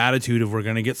it with the attitude of we're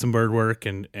going to get some bird work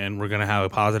and we're going to have a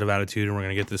positive attitude and we're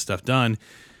going to get this stuff done,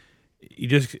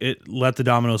 let the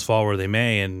dominoes fall where they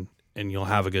may, and you'll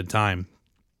have a good time.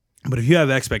 But if you have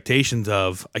expectations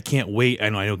of I can't wait, I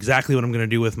know exactly what I'm going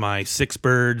to do with my 6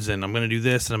 birds, and I'm going to do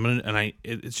this, and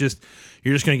it's just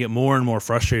you're just going to get more and more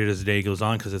frustrated as the day goes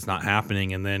on because it's not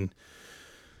happening, and then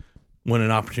when an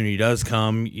opportunity does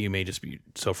come, you may just be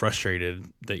so frustrated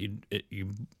that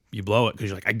you blow it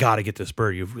because you're like, I got to get this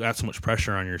bird. You've got so much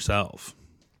pressure on yourself.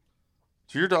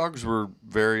 So your dogs were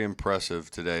very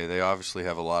impressive today. They obviously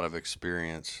have a lot of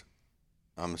experience.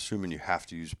 I'm assuming you have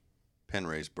to use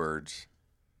pen-raised birds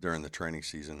during the training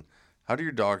season. How do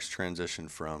your dogs transition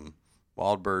from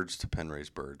wild birds to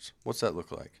pen-raised birds? What's that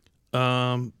look like?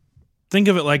 Think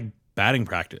of it like batting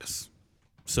practice.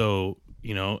 So,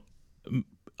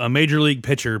 a major league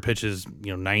pitcher pitches,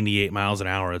 98 miles an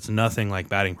hour. It's nothing like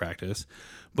batting practice,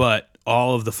 but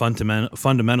all of the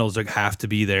fundamentals that have to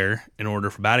be there in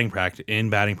order for batting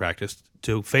practice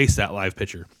to face that live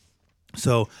pitcher.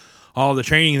 So all the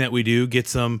training that we do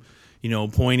gets them,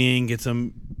 pointing, gets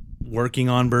them working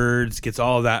on birds, gets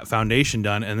all of that foundation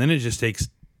done, and then it just takes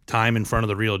time in front of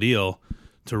the real deal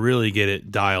to really get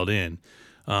it dialed in.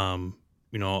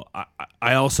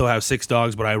 I also have 6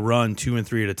 dogs, but I run 2 and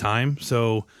 3 at a time.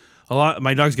 So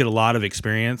my dogs get a lot of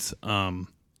experience.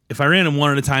 If I ran them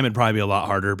one at a time, it'd probably be a lot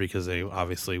harder because they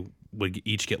obviously would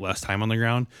each get less time on the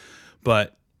ground.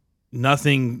 But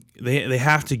they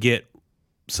have to get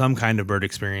some kind of bird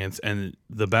experience, and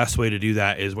the best way to do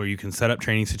that is where you can set up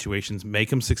training situations, make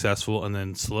them successful, and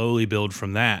then slowly build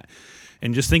from that.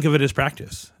 And just think of it as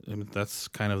practice. I mean, that's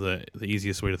kind of the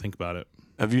easiest way to think about it.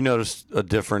 Have you noticed a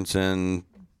difference in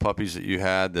puppies that you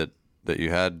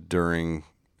had during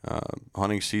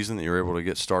hunting season that you were able to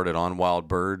get started on wild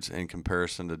birds in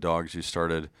comparison to dogs you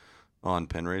started on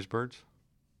pen-raised birds?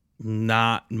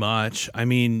 Not much. I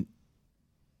mean,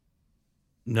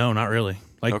 no, not really.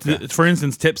 Like, Okay. for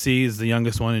instance, Tipsy is the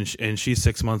youngest one, and she's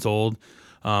 6 months old.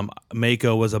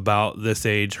 Mako was about this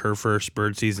age, her first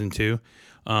bird season too.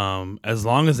 As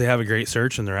long as they have a great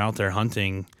search and they're out there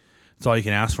hunting, that's all you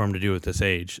can ask for them to do at this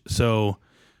age. So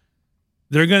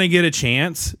they're going to get a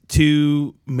chance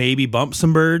to maybe bump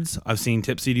some birds. I've seen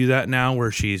Tipsy do that now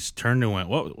where she's turned and went,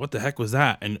 what the heck was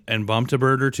that? And bumped a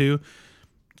bird or two.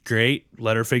 Great.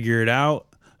 Let her figure it out.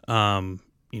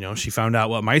 She found out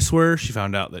what mice were. She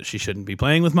found out that she shouldn't be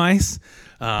playing with mice.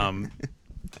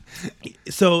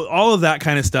 So all of that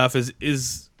kind of stuff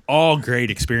is all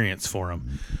great experience for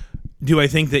them. Do I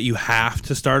think that you have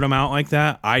to start them out like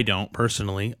that? I don't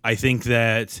personally. I think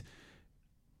that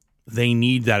they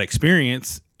need that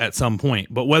experience at some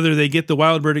point. But whether they get the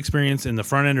wild bird experience in the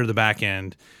front end or the back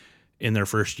end in their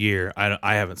first year,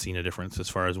 I haven't seen a difference as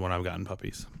far as when I've gotten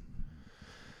puppies.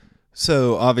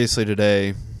 So obviously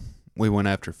today we went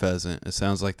after pheasant. It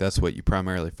sounds like that's what you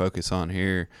primarily focus on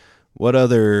here. What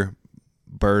other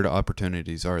bird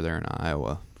opportunities are there in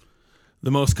Iowa?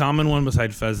 The most common one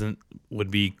besides pheasant would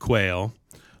be quail.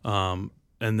 And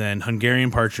then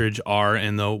Hungarian partridge are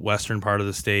in the western part of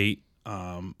the state.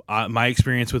 My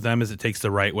experience with them is it takes the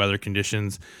right weather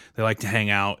conditions. They like to hang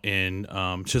out in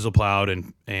chisel plowed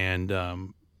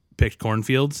and picked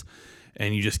cornfields,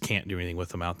 and you just can't do anything with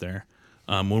them out there.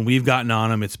 When we've gotten on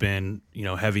them, it's been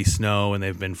heavy snow, and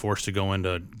they've been forced to go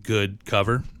into good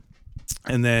cover.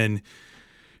 And then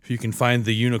if you can find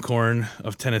the unicorn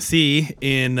of Tennessee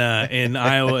in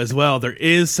Iowa as well, there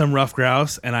is some rough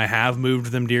grouse, and I have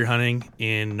moved them deer hunting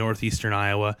in northeastern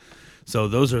Iowa. So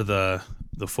those are the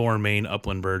 4 main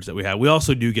upland birds that we have. We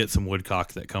also do get some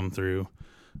woodcock that come through,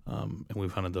 and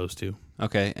we've hunted those too.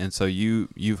 Okay, and so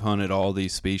you've hunted all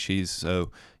these species, so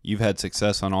you've had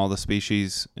success on all the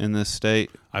species in this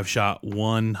state? I've shot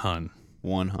 1 hun.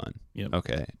 1 hun. Yep.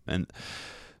 Okay, and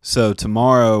so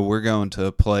tomorrow we're going to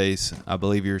a place, I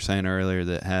believe you were saying earlier,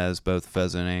 that has both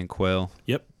pheasant and quail.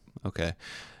 Yep. Okay.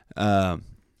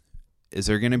 Is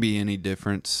there going to be any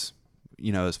difference,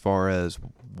 as far as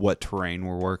what terrain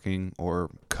we're working or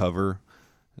cover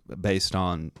based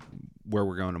on where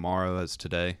we're going tomorrow as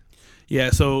today?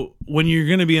 Yeah, so when you're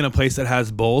going to be in a place that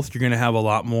has both, you're going to have a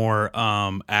lot more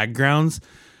ag grounds.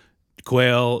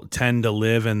 Quail tend to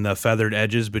live in the feathered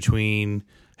edges between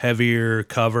heavier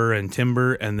cover and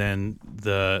timber, and then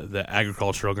the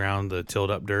agricultural ground, the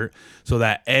tilled up dirt. So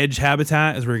that edge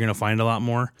habitat is where you're going to find a lot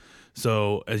more.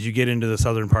 So as you get into the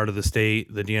southern part of the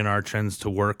state, the DNR tends to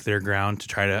work their ground to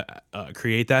try to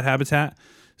create that habitat.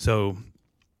 So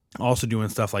also doing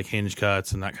stuff like hinge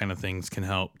cuts and that kind of things can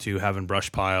help too, having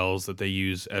brush piles that they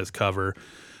use as cover.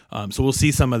 So we'll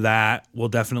see some of that. We'll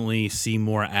definitely see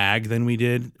more ag than we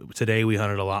did. Today we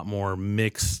hunted a lot more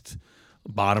mixed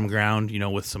bottom ground,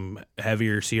 with some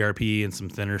heavier CRP and some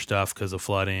thinner stuff because of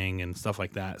flooding and stuff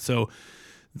like that. So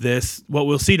what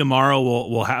we'll see tomorrow,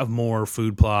 we'll have more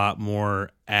food plot, more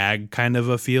ag kind of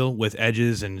a feel with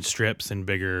edges and strips and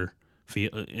bigger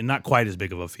field, and not quite as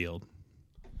big of a field.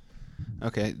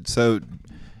 Okay, so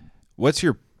what's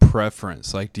your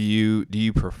preference? Like, do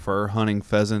you prefer hunting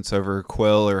pheasants over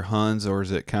quail or huns, or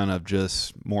is it kind of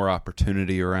just more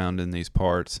opportunity around in these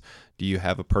parts? Do you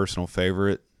have a personal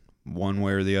favorite, one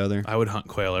way or the other? I would hunt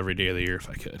quail every day of the year if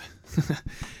I could.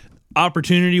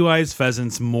 Opportunity-wise,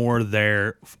 pheasants more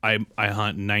there. I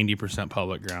hunt 90%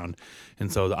 public ground,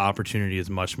 and so the opportunity is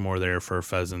much more there for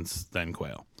pheasants than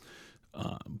quail.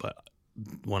 But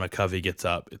when a covey gets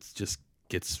up, it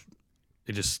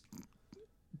just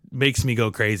makes me go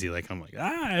crazy. Like I'm like,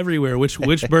 everywhere, which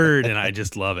bird, and I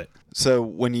just love it. So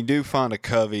when you do find a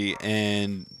covey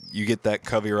and you get that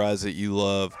covey rise that you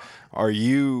love, are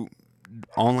you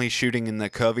only shooting in the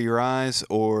covey rise,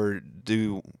 or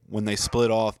when they split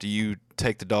off, do you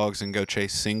take the dogs and go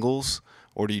chase singles,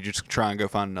 or do you just try and go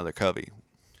find another covey?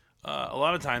 A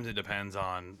lot of times it depends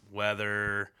on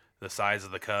weather, the size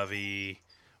of the covey,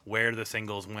 where the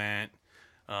singles went.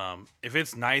 If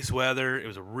it's nice weather, it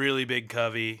was a really big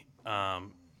covey,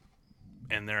 and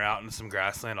they're out in some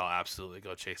grassland, I'll absolutely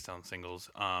go chase down singles.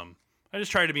 I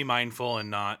just try to be mindful and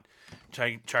not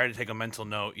try to take a mental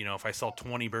note. If I saw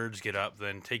 20 birds get up,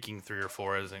 then taking 3 or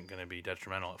 4 isn't going to be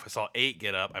detrimental. If I saw 8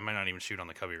 get up, I might not even shoot on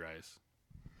the covey rise.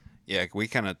 Yeah, we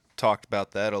kind of talked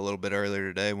about that a little bit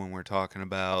earlier today when we were talking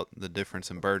about the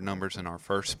difference in bird numbers in our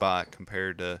first spot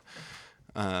compared to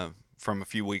from a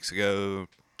few weeks ago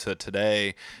to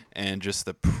today, and just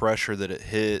the pressure that it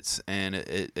hits. And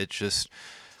it just,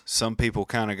 some people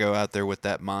kind of go out there with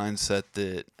that mindset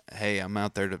that, hey, I'm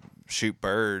out there to shoot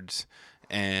birds,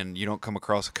 and you don't come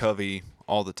across a covey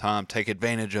all the time. Take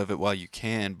advantage of it while you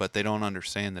can, but they don't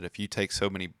understand that if you take so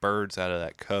many birds out of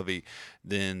that covey,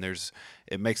 then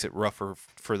it makes it rougher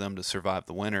for them to survive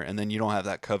the winter, and then you don't have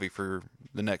that covey for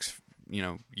the next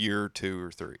year or 2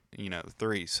 or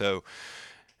 3. So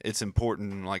it's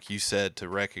important, like you said, to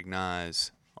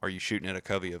recognize, are you shooting at a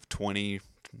covey of 20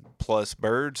 plus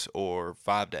birds or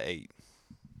 5 to 8?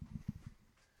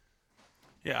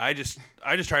 Yeah, I just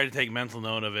try to take mental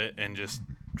note of it and just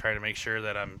try to make sure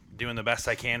that I'm doing the best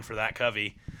I can for that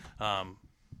covey.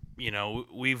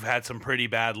 We've had some pretty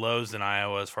bad lows in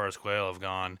Iowa as far as quail have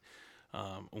gone.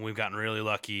 And we've gotten really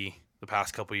lucky the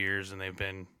past couple years, and they've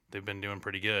been doing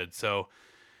pretty good. So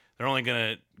they're only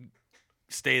going to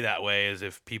stay that way as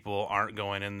if people aren't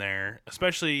going in there.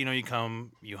 Especially, you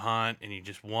come, you hunt, and you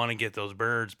just want to get those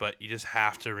birds, but you just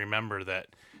have to remember that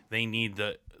they need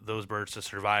those birds to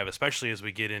survive, especially as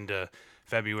we get into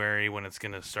February when it's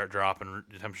going to start dropping.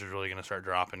 The temperature's really going to start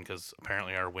dropping because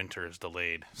apparently our winter is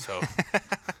delayed. So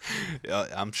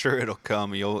I'm sure it'll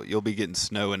come. You'll be getting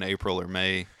snow in April or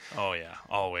May. Oh yeah,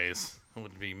 always. It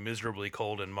would be miserably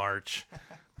cold in March.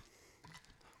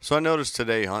 So I noticed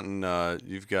today hunting,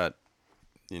 you've got,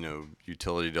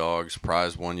 utility dogs,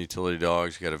 prize 1 utility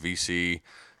dogs. You got a VC.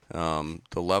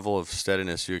 The level of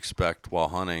steadiness you expect while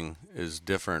hunting is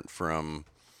different from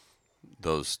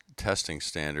those testing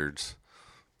standards.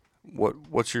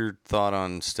 What's your thought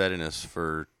on steadiness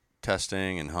for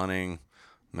testing and hunting?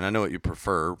 I mean, I know what you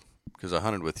prefer because I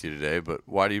hunted with you today, but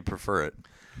why do you prefer it?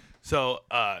 So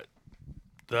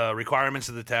the requirements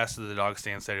of the test is the dog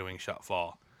stand steady, wing, shot,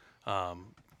 fall.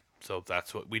 So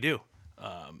that's what we do.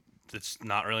 It's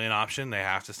not really an option. They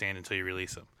have to stand until you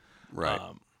release them. Right.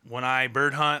 When I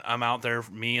bird hunt, I'm out there,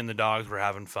 me and the dogs, we're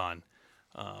having fun.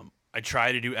 I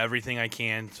try to do everything I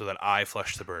can so that I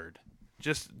flush the bird.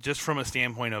 Just from a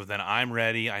standpoint of then I'm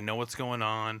ready, I know what's going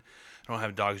on, I don't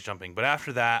have dogs jumping. But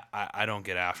after that, I don't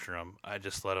get after them. I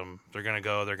just let them, they're going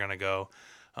to go.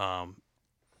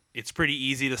 It's pretty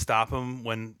easy to stop them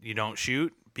when you don't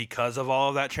shoot because of all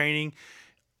of that training.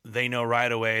 they know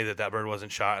right away that bird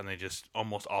wasn't shot, and they just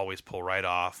almost always pull right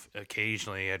off.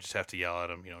 Occasionally, I just have to yell at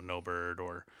them, no bird,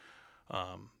 or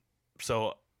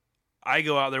so I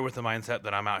go out there with the mindset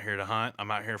that I'm out here to hunt.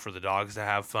 I'm out here for the dogs to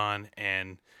have fun,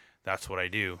 and that's what I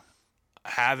do.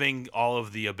 Having all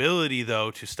of the ability, though,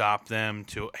 to stop them,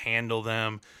 to handle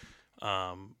them,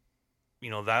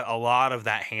 that a lot of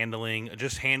that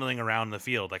just handling around the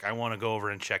field, like I want to go over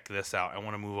and check this out, I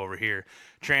want to move over here,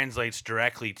 translates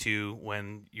directly to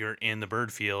when you're in the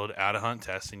bird field at a hunt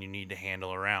test and you need to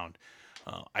handle around.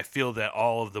 I feel that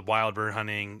all of the wild bird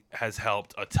hunting has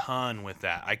helped a ton with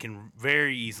that. I can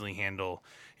very easily handle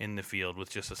in the field with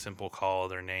just a simple call of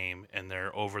their name, and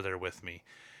they're over there with me.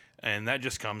 And that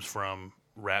just comes from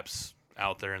reps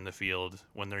out there in the field.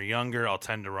 When they're younger, I'll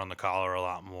tend to run the collar a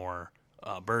lot more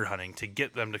bird hunting to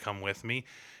get them to come with me.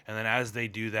 And then as they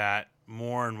do that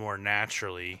more and more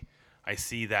naturally, I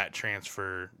see that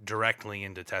transfer directly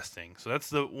into testing. So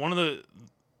that's one of the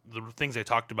things I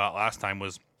talked about last time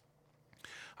was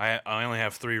I only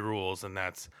have 3 rules, and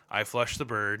that's I flush the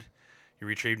bird, you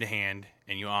retrieve the hand,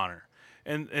 and you honor.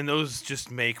 And those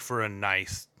just make for a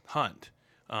nice hunt.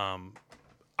 I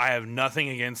have nothing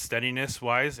against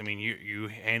steadiness-wise. I mean, you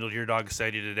handled your dog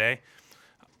steady today.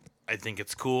 I think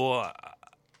it's cool.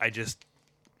 I just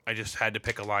had to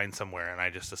pick a line somewhere, and I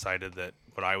just decided that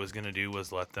what I was going to do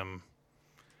was let them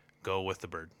go with the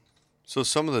bird. So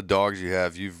some of the dogs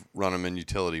you've run them in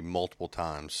utility multiple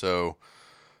times. So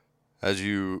as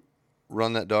you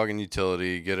run that dog in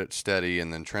utility, get it steady,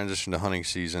 and then transition to hunting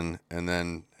season, and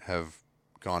then have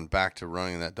gone back to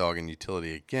running that dog in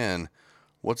utility again,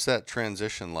 what's that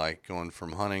transition like going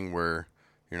from hunting where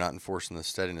you're not enforcing the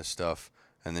steadiness stuff,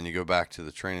 and then you go back to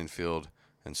the training field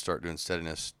and start doing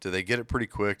steadiness? Do they get it pretty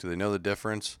quick? Do they know the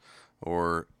difference,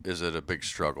 or is it a big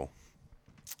struggle?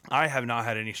 I have not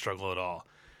had any struggle at all.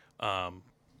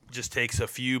 Just takes a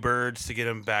few birds to get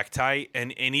them back tight,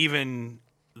 and even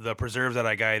the preserve that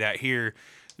I guide at here,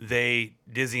 they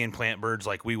dizzy and plant birds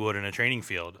like we would in a training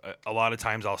field. A lot of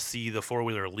times I'll see the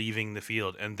 4-wheeler leaving the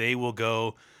field, and they will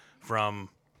go from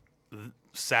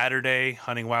Saturday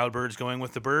hunting wild birds going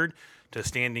with the bird to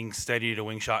standing steady to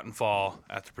wing shot and fall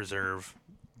at the preserve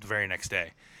the very next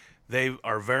day. They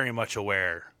are very much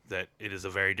aware that it is a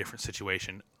very different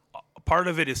situation. Part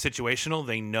of it is situational.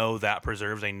 They know that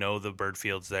preserve, they know the bird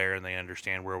field's there, and they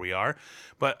understand where we are.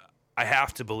 But I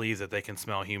have to believe that they can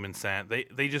smell human scent.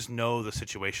 They just know the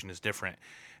situation is different.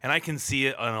 And I can see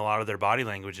it on a lot of their body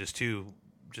languages too.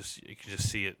 You can just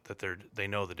see it that they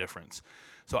know the difference.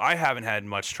 So I haven't had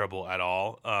much trouble at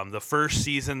all. The first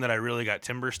season that I really got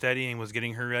timber steady and was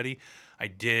getting her ready, I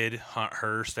did hunt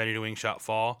her steady to wing shot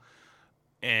fall.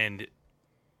 And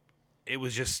it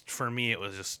was just, for me, it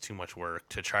was just too much work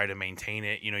to try to maintain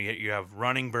it. You have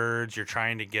running birds, you're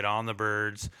trying to get on the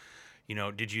birds.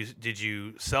 Did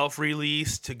you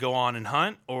self-release to go on and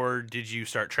hunt, or did you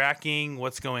start tracking?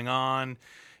 What's going on?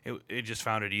 It just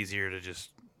found it easier to just,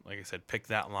 like I said, pick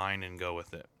that line and go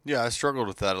with it. Yeah, I struggled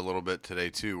with that a little bit today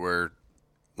too, where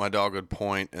my dog would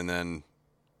point and then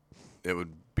it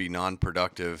would be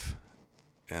non-productive,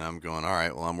 and I'm going, all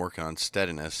right, well, I'm working on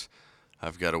steadiness.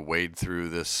 I've got to wade through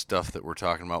this stuff that we're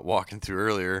talking about walking through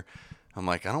earlier. I'm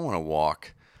like, I don't want to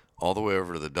walk all the way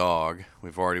over to the dog.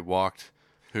 We've already walked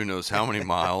who knows how many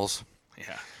miles.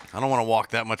 Yeah. I don't want to walk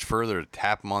that much further to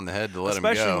tap them on the head to let them go.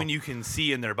 Especially when you can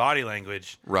see in their body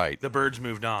language, right, the birds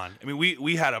moved on. I mean,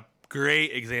 we had a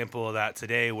great example of that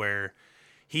today where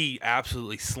he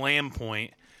absolutely slam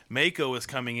point. Mako was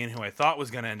coming in, who I thought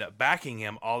was going to end up backing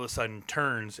him, all of a sudden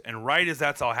turns, and right as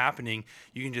that's all happening,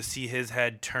 you can just see his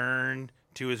head turn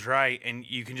to his right, and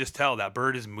you can just tell that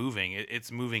bird is moving. It's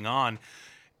moving on.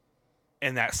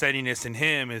 And that steadiness in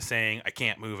him is saying, I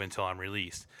can't move until I'm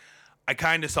released. I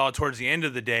kind of saw towards the end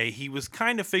of the day, he was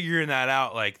kind of figuring that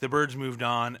out, like the bird's moved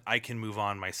on, I can move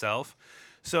on myself.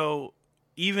 So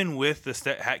even with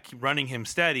running him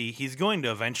steady, he's going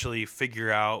to eventually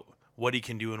figure out what he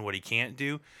can do and what he can't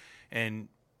do. And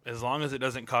as long as it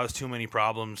doesn't cause too many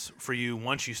problems for you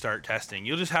once you start testing,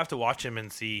 you'll just have to watch him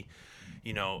and see,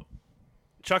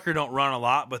 Chukar don't run a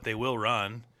lot, but they will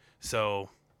run. So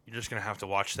you're just going to have to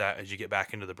watch that as you get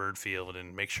back into the bird field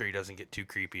and make sure he doesn't get too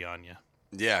creepy on you.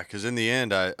 Yeah, because in the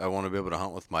end, I want to be able to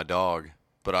hunt with my dog,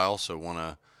 but I also want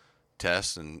to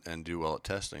test and do well at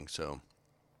testing. So,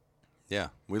 yeah,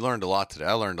 we learned a lot today.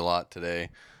 I learned a lot today,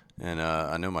 and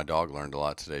I know my dog learned a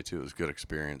lot today, too. It was a good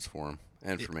experience for him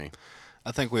and for me.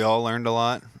 I think we all learned a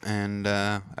lot, and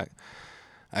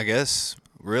I guess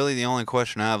really the only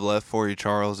question I have left for you,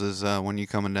 Charles, is when you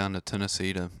coming down to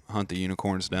Tennessee to hunt the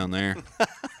unicorns down there?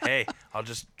 Hey, I'll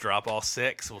just drop all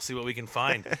 6. We'll see what we can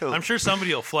find. I'm sure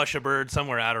somebody will flush a bird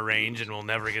somewhere out of range, and we'll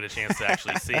never get a chance to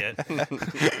actually see it.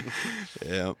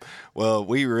 Yeah. Well,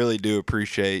 we really do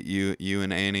appreciate you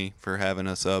and Annie for having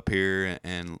us up here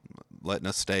and letting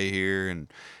us stay here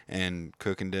and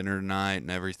cooking dinner tonight and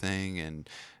everything. And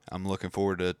I'm looking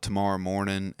forward to tomorrow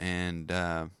morning. And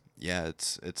yeah,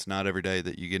 it's not every day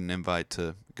that you get an invite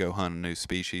to go hunt a new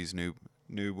species, new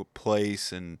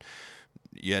place, and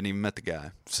you hadn't even met the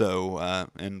guy. So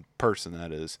in person,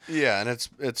 that is. Yeah, and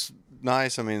it's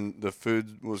nice. I mean, the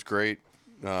food was great.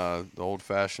 The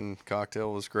old-fashioned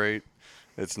cocktail was great.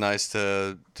 It's nice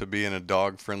to be in a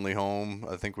dog-friendly home.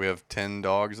 I think we have 10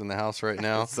 dogs in the house right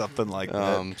now. Something like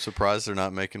that. Surprised they're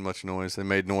not making much noise. They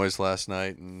made noise last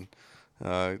night and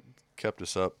kept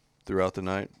us up throughout the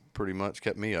night. Pretty much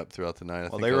kept me up throughout the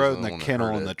night. Well, they rode in the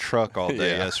kennel in the truck all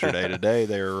day yesterday. Today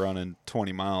they were running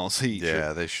 20 miles each.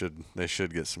 Yeah, they should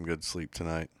get some good sleep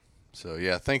tonight. So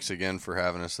yeah, thanks again for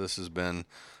having us. This has been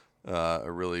a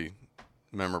really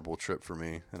memorable trip for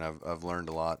me, and I've learned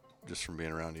a lot just from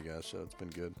being around you guys. So it's been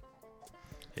good.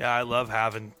 Yeah, I love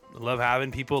having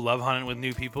people, love hunting with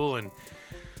new people, and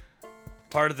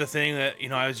part of the thing that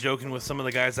I was joking with some of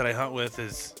the guys that I hunt with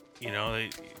is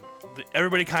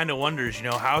everybody kind of wonders,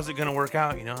 how's it going to work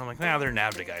out? I'm like, they're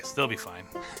NAVHDA guys. They'll be fine.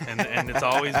 And it's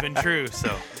always been true.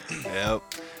 So, Yep.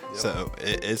 So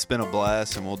it's been a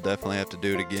blast, and we'll definitely have to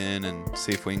do it again and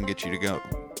see if we can get you to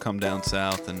come down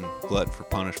south and glutton for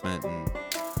punishment and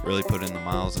really put in the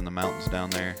miles in the mountains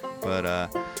down there.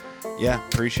 But, yeah,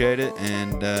 appreciate it.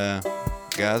 And,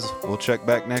 guys, we'll check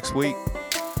back next week.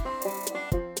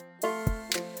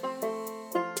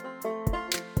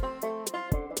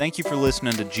 Thank you for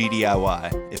listening to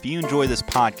GDIY. If you enjoy this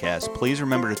podcast, please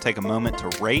remember to take a moment to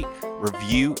rate,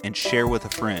 review, and share with a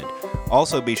friend.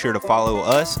 Also, be sure to follow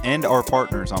us and our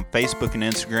partners on Facebook and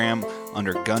Instagram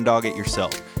under Gundog It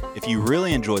Yourself. If you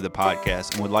really enjoy the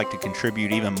podcast and would like to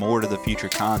contribute even more to the future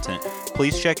content,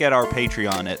 please check out our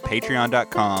Patreon at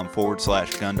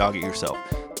patreon.com/Gundog It Yourself.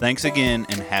 Thanks again,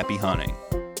 and happy hunting.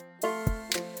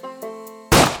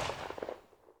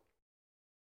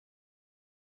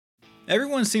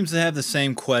 Everyone seems to have the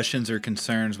same questions or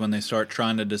concerns when they start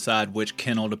trying to decide which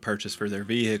kennel to purchase for their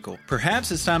vehicle.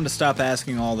 Perhaps it's time to stop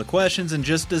asking all the questions and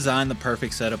just design the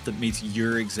perfect setup that meets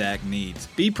your exact needs.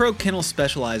 B-Pro Kennel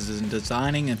specializes in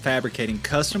designing and fabricating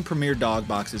custom Premier dog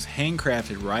boxes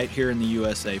handcrafted right here in the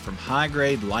USA from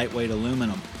high-grade, lightweight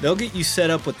aluminum. They'll get you set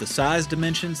up with the size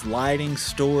dimensions, lighting,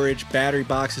 storage, battery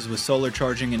boxes with solar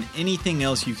charging, and anything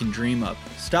else you can dream of.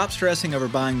 Stop stressing over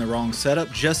buying the wrong setup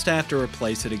just to have to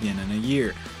replace it again in a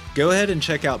year. Go ahead and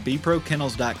check out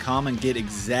bprokennels.com and get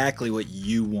exactly what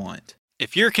you want.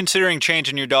 If you're considering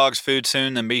changing your dog's food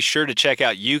soon, then be sure to check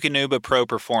out Eukanuba Pro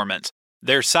Performance.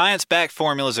 Their science-backed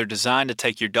formulas are designed to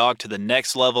take your dog to the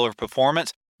next level of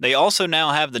performance. They also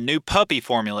now have the new puppy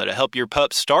formula to help your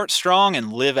pup start strong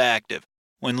and live active.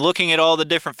 When looking at all the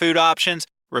different food options,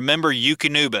 remember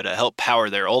Eukanuba to help power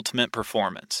their ultimate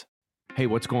performance. Hey,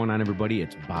 what's going on, everybody?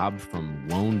 It's Bob from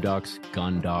Lone Duck's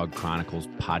Gun Dog Chronicles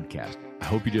podcast. I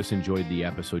hope you just enjoyed the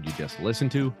episode you just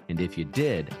listened to, and if you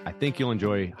did, I think you'll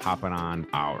enjoy hopping on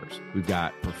ours. We've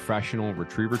got professional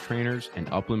retriever trainers and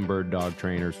upland bird dog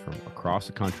trainers from across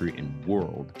the country and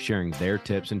world sharing their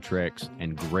tips and tricks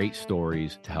and great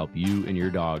stories to help you and your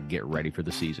dog get ready for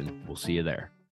the season. We'll see you there.